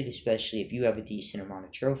appreciated, especially if you have a decent amount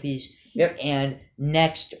of trophies. Yep. And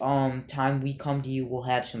next time we come to you, we'll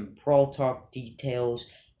have some Brawl Talk details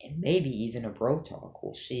and maybe even a Bro Talk.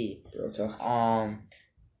 We'll see. Bro Talk.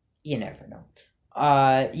 You never know.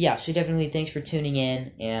 So definitely thanks for tuning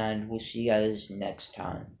in, and we'll see you guys next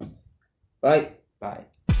time. Bye. Bye.